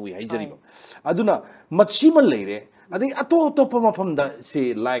ꯗꯤꯖꯥꯏꯟ ꯇꯧꯏ ꯍꯥꯏꯖꯔꯤꯕ ꯑꯗꯨꯅ ꯃꯁꯤꯃ ꯂꯩꯔꯦ ꯑꯗꯩ ꯑꯇꯣꯞ ꯑꯇꯣꯞꯄ ꯃꯐꯝꯗ ꯁꯦ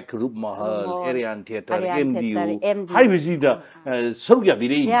like roof Mahal ꯑꯦꯔꯤꯌꯥꯟ theatre MDU ꯍꯥꯏꯕꯁꯤꯗ ꯁꯔꯨꯛ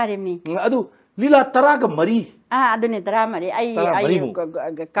ꯌꯥꯕꯤꯔꯛꯏꯅꯤ ꯑꯗꯨ ꯂꯤꯂꯥ 14 ꯑꯗꯨꯅꯦ 13 ꯑꯩ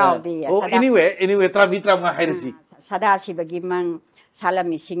ꯀꯥꯎꯗꯦ anyway 13 ꯍꯥꯏꯔꯁꯤ ꯁꯗꯥꯁꯤꯕꯒꯤ ꯃꯪ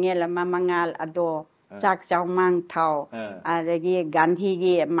ꯁꯥꯂꯝꯃꯤ ꯁꯤꯡꯉꯦꯜ ꯑꯃ ꯃꯉꯥꯜ ꯑꯗꯣ ꯆꯥꯛ ꯆꯥꯎꯃꯥꯡ ꯊꯥꯎ ꯑꯗꯒꯤ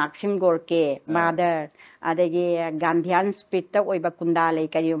ꯒꯥꯟꯙꯤꯒꯤ ꯃꯥꯛꯁꯤꯝ ꯒꯣꯔꯀꯦ ꯃꯥꯗꯔ ꯑꯗꯒꯤ ꯒꯥꯟꯙꯤꯌꯥꯟ ꯁ꯭ꯄꯤꯔꯤꯠꯇ ꯑꯣꯏꯕ ꯀꯨꯟꯗꯥ ꯂꯩ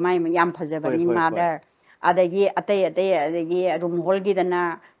ꯀꯔꯤ ꯃꯥꯏ ꯌꯥꯝ ꯐꯖꯕꯅꯤ mother adagi adagi room hall gi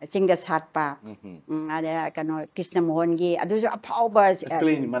dana singa satpa ada kano Krishna Mohan gi adusu aphauba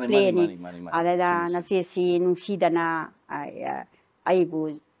play ada na si nungsi dana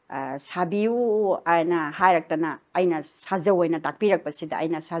aibu sabiu aina hairakana aina sajawaina takpirak pasida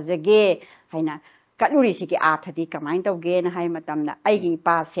aina sajage haina kaluri siki athadi kamain tawge na hai matamna aigi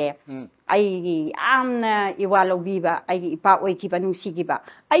pa se aigi amna iwalobiba aigi ipa oithiba nungsigiba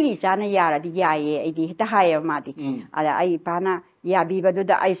aigi sana yaradi yaye aigi hita haye madi ada ai pana yabiba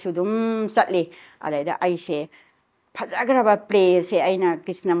duda ai sudum satli ada ai se phajagraba play se aina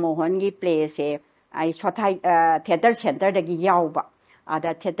Krishna Mohan gi play se ai sothai theater center dagi yawba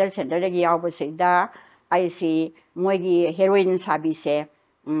ada theater center dagi yawba se da ai si moigi heroine sabi se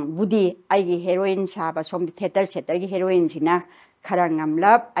budi aigi heroine saba som theater center gi heroine sina khara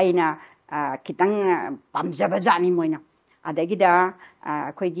ngamlap aina kitang pamjaba jani moina adagi da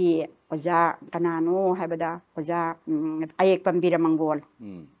khoigi oja kanano habada oja ayek pambira mangol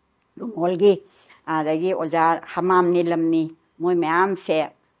lumol gi adagi oja hamam nilamni moi myam se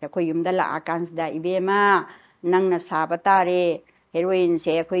khoi yumda la akans da ibema nangna sabatare heroine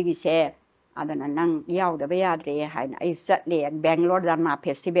se khoi gi se adana nang yaudaba yadre haina ai satle Bangalore Dharma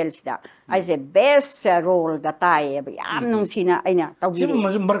Festival da ai se best role da tai yam nungsina aina tawgi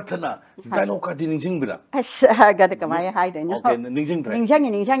sim marthana dano ka di ningsing bira ga da kamai hai da no okay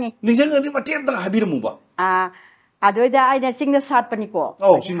ningsing adi matem da habir mu ba adoida aina singda satpani ko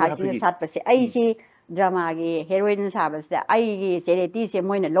singda satpa se ai si drama gi heroine sabas da ai gi sereti se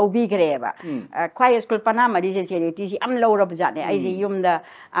moina lobi greba khwai school pana mari se sereti si am lo rob jane ai ji yumda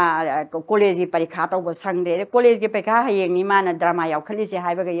college parikha taw ba sangde college gi pekha hayeng ni mana drama yaw khali se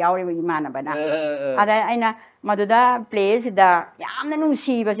haiba ga yawre ba imana bana ada aina maduda place da yamna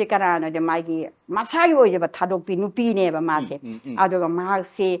nungsi ba se karana de magi masai oi ba thadok pi nupi ne ba ma se adoga ma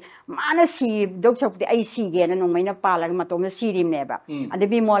se mana si dok chok de ai si ge na nongmaina palaga matom si rim ne ba ade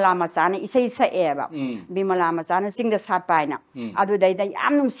bi mola ma sana isai sa e ba bi mola ma sana singda sat paina adu dai da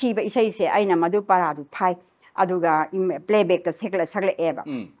yam nungsi ba isai se aina madu para du phai aduga playback ka sekla sakla e ba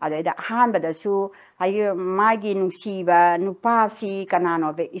ade da han ba da su hai magi nungsi ba nupa si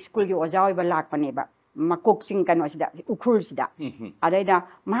kanano be school gi ojawai ba lak pane ba makok sing kano sida ukhul sida adaida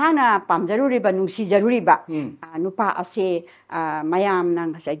mahana pamjaruri ba nungsi jaruri ba nupa ase mayam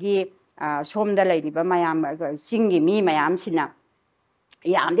nang sagi somda lai ba mayam singi mi mayam sina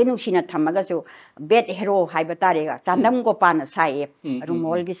yamde nungsina thamaga so bed hero haiba tarega chandam gopana sai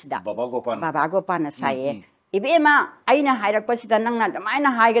rumol gi sida baba gopana sai ibema aina hairak pasida nangna damaina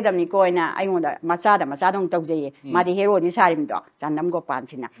haigadamni koina aingoda machada dong tawjeye madi hero di sarim do chandam gopan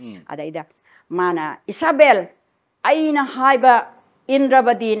sina adaida mana Isabel aina haiba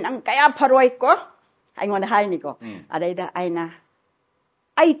Indrabadi nang kaya pharoi ko aingon hai ni ko adaida aina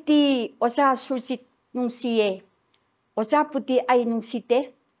aiti osa susit nungsiye osa puti ai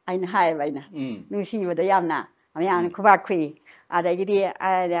nungsite aina hai baina nungsi wada yamna amyan khuba khui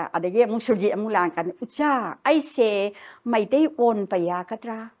adagi musuji amulang kan ucha aise maitei on paya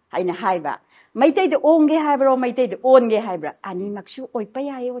katra aina haiba maitei de onge haibro maitei de onge haibra ani maksu oi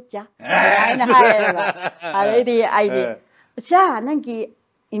paya ye ucha aina haiba aidi cha nangi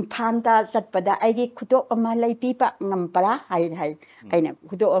infanta satpada aigi khudo ama laipi pa ngampara hai aina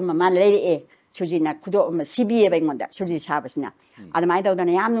khudo ama man leire sujina khudo ama sibi e baingonda suji sabasna adamai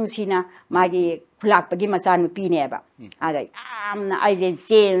dawdana yam nungsina magi khulakpagi macha nupi ne ba ada amna aije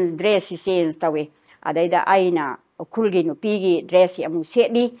change dress change tawe adaida aina khulgi nupi dress amu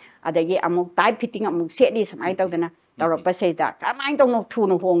sedi adagi amu type fitting amu sedi samai dawdana tawrapa seida kamai tawno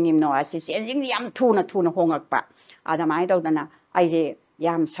thunu hongim no asi changing yam thuna hongakpa adamai dawdana aije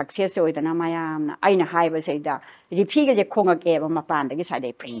yam success oidana mayamna aina haiba seida rifiga je khongak eba mapanda gi sade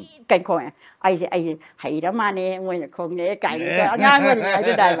pri kan ko ai haira mane moina khongne kai ga ngang wari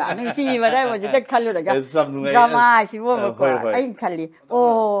ai dai ba nu si ba dai mo je khallu daga drama si bo ko ai khalli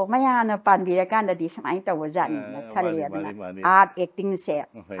o mayana panbi ra kan da di samai taw jani na khalli adana art acting se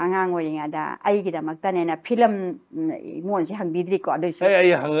angang wari ngada ai gi da maktane na film mon si hangbidri ko adai si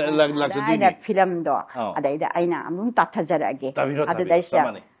ai laksudi ni film do adai da aina amun tathajara ge adai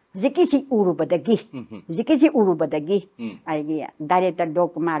Zikisi urubadagi ai director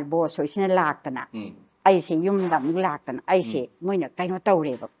Dokumar boss hoisina laktana ai se yumda mug laktana ai se moina kaino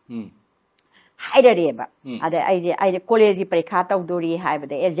tawreba hairareba ada ai college parikha tawdori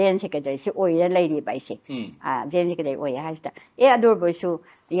haibada agency secretary se oira lairi bai se agency secretary oi haista adur boisu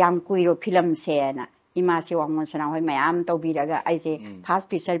yam kuiro film se na ima se wangmon sana hoi mayam tawbiraga ai se first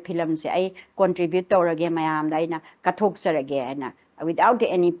feature film se ai contribute tawrage mayam da aina kathok sarage aina without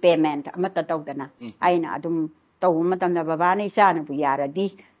any payment amata tawdana aina adum taw matamna baba ni sana bu yaradi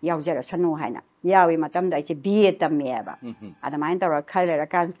yaujara sanu haina yawi matamda I B.A. tameba. Adamain tawra khailera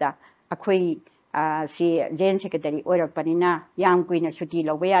kansda akhoi si Jen Secretary oirakpanina yam kuina suti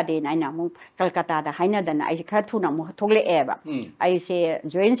lawba yade aina mu Kolkata da hainadana I khara thuna mu thogle eba. I say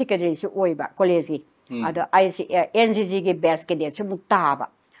Joint Secretary su oiba college gi. Ado I say NCC gi best ke de su mutaba.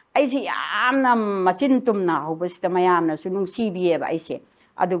 I say yamna masin tumna hobasta mayamna su nung CBA ba I say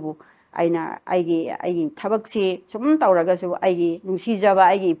adubu aina aigi thabak si sum tawraga su aigi nungsijaba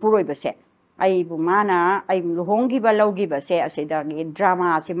aigi puroiba se ai bumana ai luhongi ba laugi ba se asida gi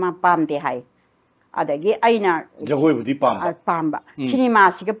drama se ma pamde hai adagi aina jagoi budi pamba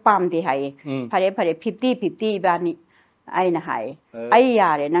cinema siga pamde hai phare 50-50 bani aina hai ai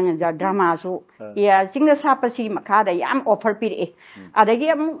yare nang ja drama su ya singa sapasi makada yam offer pire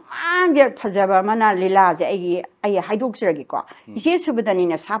adagi am age phajaba mana lila je ai haiduk siragi ko ise subadani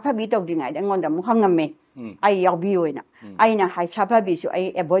na sapa bi tawdina dangonda mu hangame ai yabi oina aina hai sapa bi su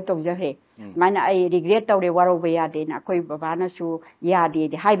ai avoid tawjare mana ai regret tawre waroba yade na koi baba na su yade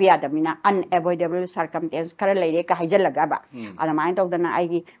de haibe yadamina unavoidable circumstance kara leire ka haijalaga ba adamain tawdana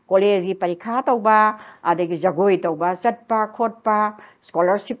ai college gi parikha tawba adagi jagoi tawba chatpa khotpa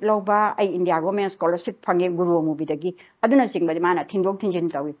scholarship lawba ai India government scholarship phange guru movie dagi aduna singba mana thindok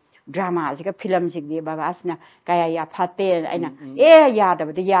thinjin tawi drama siga film sigdi baba asna kaya ya phate aina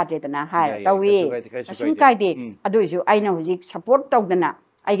yadabadi yadredana ha tawi asum kaide aduju aina hujik support tawdana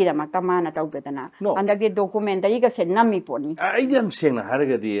aigi da makamana tawdana andagi documentary ga se nami poni ai dam sengna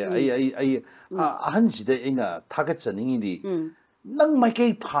haragadi ai ahansida ina thagatchaningi di nang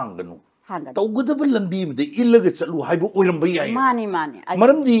maikei phanganu tawgudaba lambi mde illaga chalu haibo oiramba yai mani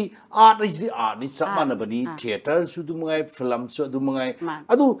maramdi art is the art ni samana bani theater su dumangai film su dumangai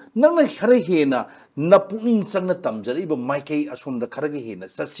adu nangna khare hena napuning sangna tamjari ba maikei asomda kharage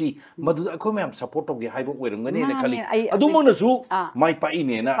hena sasi madu akhom yam support of ge haibo oirangani ne khali adu mangna su mai pai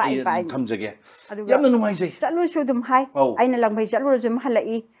ne na thamjage yamna numai jai chalu su dum hai aina langbai chalu zum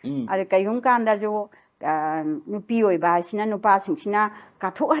halai ar kayum kanda jo nupi oiba sina nupa singsina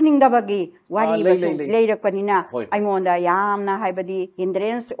kathok haningdabagi wari leirakpanina aingonda yamna haibadi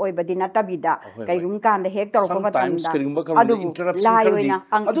hindrance oibadi natabida kaigum kanda hek torko sometimes adu interruption kardi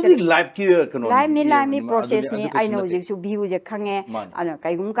adu live ki kano live ni process ni I know you view je khange ana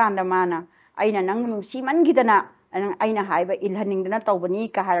kaigum kanda mana aina nang nu siman gidana aina haiba ilhaningdana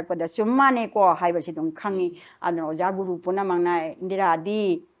tawbani ka harakpada summane ko haiba sidum khangi ana oja guru puna mangna Indira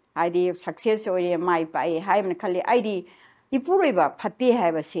di Id success or my pay high and Kali ID Ipuriba Pati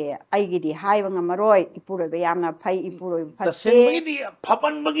have a share. I get the high on a maroi, Ipuribayana pay Ipuri. The same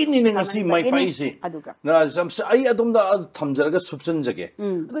Papan beginning and see my paisi. No, some I don't know Tamzarga substance.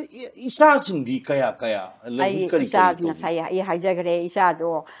 Isasing the Kaya I Hajagre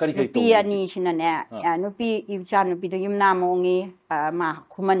Isado Pia Nishinane, Nupi Ivchan Pido Yumnamongi, Ma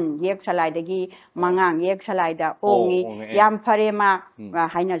Kuman Yexalidagi, Mangang Yexalida, Ongi, Yam Parema,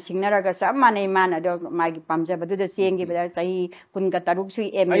 Haina Signaraga, some money man, I don't my Pamza, but do the same give it. Sai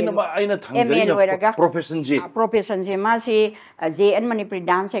Kungataruksu aina profession J masi J and Manipur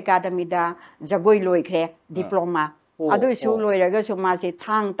Dance Academy da Jagoi loikre diploma adu su loiraga su masi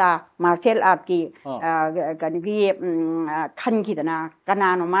thangta martial art ki kangi khangi dana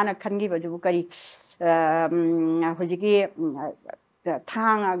kanano mana khangi baju kari hojiki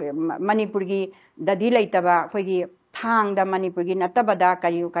thang Manipur gi dadi laitaba khoi Thang da Manipur gi natabada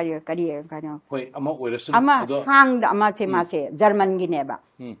kari hoi ama oirasun ama thang da ama se mase German gi neba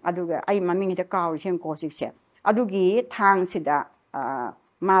aduga ai maming da kaw sem ko sikse adugi thang sida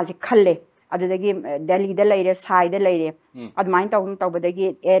ma ji khalle adudagi Delhi da leire sai da leire admain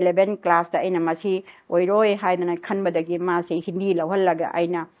tawbadagi 11 class da aina masi oiroi haidana khanbadagi ma se Hindi lawhallaga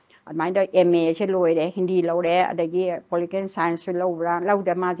aina admain da MA se loire Hindi lawre adagi political science lawra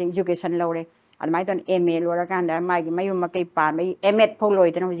lawda ma ji education lawre admai don MA loraganda magi mayum makai pan mai MT pho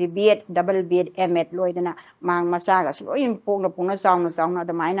loidana hoji B.Ed double B.Ed MT loidana mang macha ga loin pungna sauna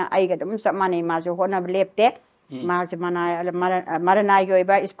admaina ai ga dum samane ma jo hona lepte ma se maranai go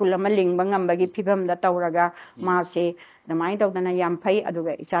ba school ma lingba ngambagi phibam da tawraga ma se admai tawdana yam phai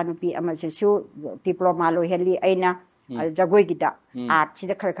aduga ichanupi ama se su diploma lo heli aina jagoi gida art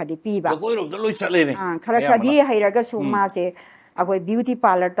sida khadi piba jagoi ro da loi chale ne khadi hairaga su ma se Ago beauty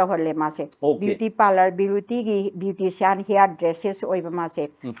parlor to holle mase beauty parlor beauty beautician hair dresses oiba mase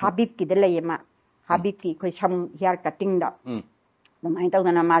Habib ki de leyema Habib ki khoi sam hair cutting da namai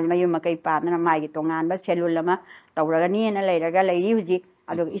tawdana ma mayu makai pa na mai gi tongan ba selul lama tawraga ni na leiraga leiri huji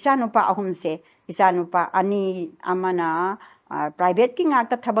ado isanupa ahum se isanupa ani amana private ki ngak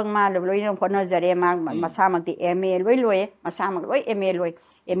ta thabang ma loi no khono jare ma masamakti MA loi MA loi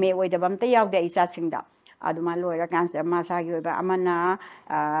MA oi da bam ta yaw de isa singda aduma loira kansa masa gi ba amana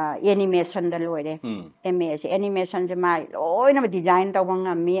animation da loire ms animation je mai loina design ta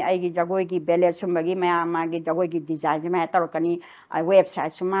wanga mi ai gi jagoi gi ballet sumba gi ma gi jagoi gi design ma tar kani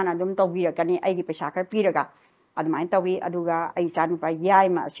website sumana dum to bi kani ai gi pesa ka piraga adumai tawi aduga ai san pa yai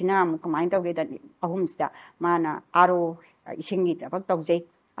ma sina mu kamai tawge da ahumsta mana aro isingi ta bak tawje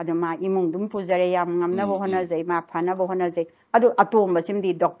aduma imung dum pujare yam ngamna bo hona jai ma phana bo hona jai adu atom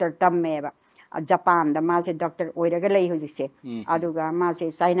basimdi doctor tamme ba Japan da ma se doctor oiraga lei hojise aduga ma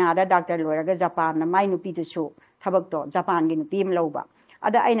se China da doctor loiraga Japan na mai nupi tu su thabak to Japan gi nupi am loba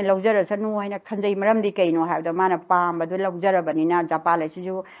ada aina lawjara sanu haina khanjai maram di kaino ha da mana pam ba du lawjara banina Japan le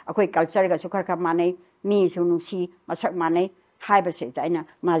su akoi culture ga su khar kha manai mi su nu si masak manai hai ba se da aina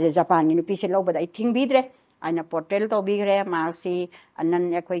ma je Japan gi nupi se loba da I think bidre aina portal to bigre ma si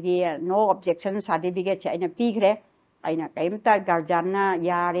anan akoi gi no objection certificate aina pigre aina kaimta garjana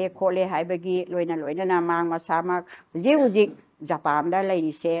yare khole haibagi loina na mang masama ji Japan da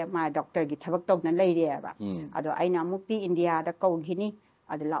leise ma doctor gi thabak tok na leire ba ado aina mukti India da kau gini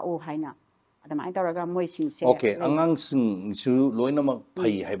ado lau haina ada mai taraga moi sing se okay angang sing su loina ma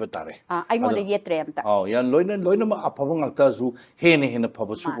phai haiba tare ai mo de yetre amta ya loina ma aphabang akta su hene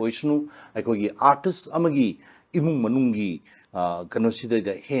phaba su oisnu ai ko gi artist amagi imung manungi kano sida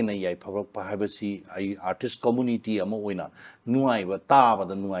da hena yai phaba phabasi ai artist community ama oina nuai ba ta ba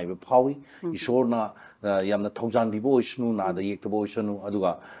da nuai ba phawi isorna yamna thongjan bi bo isnu na da yek bo isnu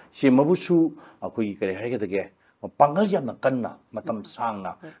aduga se mabusu akoi kare haige dage pangal yamna kanna matam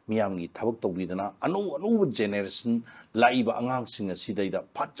sangna miyamgi thabak tawbidana anu generation laiba angang singa sidaida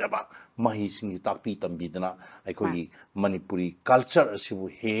phajaba mahi singi takpi tambidana aikoi manipuri culture asibu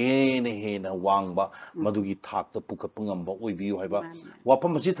hena wangba madugi thakta pukapangamba oibiu haiba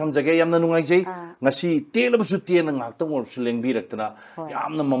wapam asi thamjage yamna nungai jai ngasi telabsu tena ngakta ngorsu lengbiraktana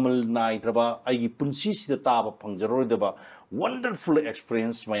yamna mamal naitraba aigi punsi sida taba phangjaroidaba wonderful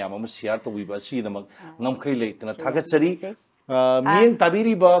experience mayam am share to wiba si namak ngamkhai leitna thagatsari miyeng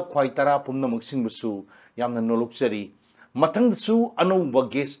tabiri ba khwaitara pumna maksing busu yamna nolokchari mathang su anu ba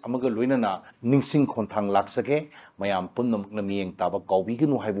guest amaga loinana ningsing khonthang laksake mayam pumna makna miyeng taba kaubi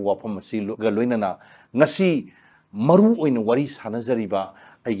gnu haibu wapam si ga loinana ngasi maru oina wari sanajari ba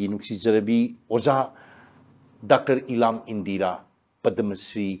aigi nuksi jarabi oja Dr. Elam Indira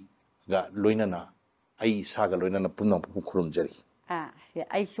Padmasri ga loinana ai saga loinana punna pukurum jari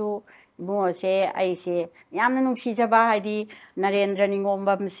ai su mo se ai se yamna nungsi jaba hadi Narendra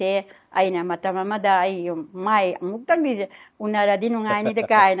Ningombam se aina matama mada ai mai muktang di unara di nungai ni de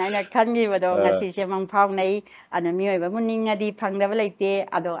kai na na khangi bado ngasi se mang phau nei ana mioi ba muninga di phangda ba leite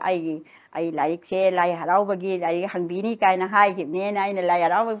ado ai like se lai harau bagi lai hangbini kai na hai ki ne na ina lai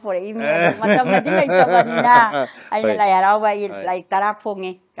harau ba for I mi matam ma di lai tabani na ai lai harau ba lai tara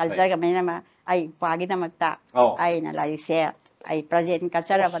phonge kaljar ga mena ma ai pagi na magta ai na lai se ai present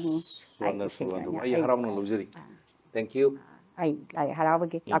kasara bani ai harau na lojeri thank you ai lai harau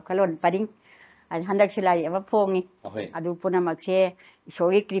bagi apkalon pading ai handak silari ama phongi adu puna makse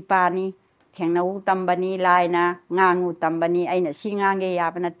isori kripani thengnau tambani laina ngangu tambani aina singange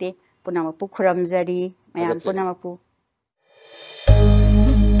yabanate puna mapu khuramjari mayan puna mapu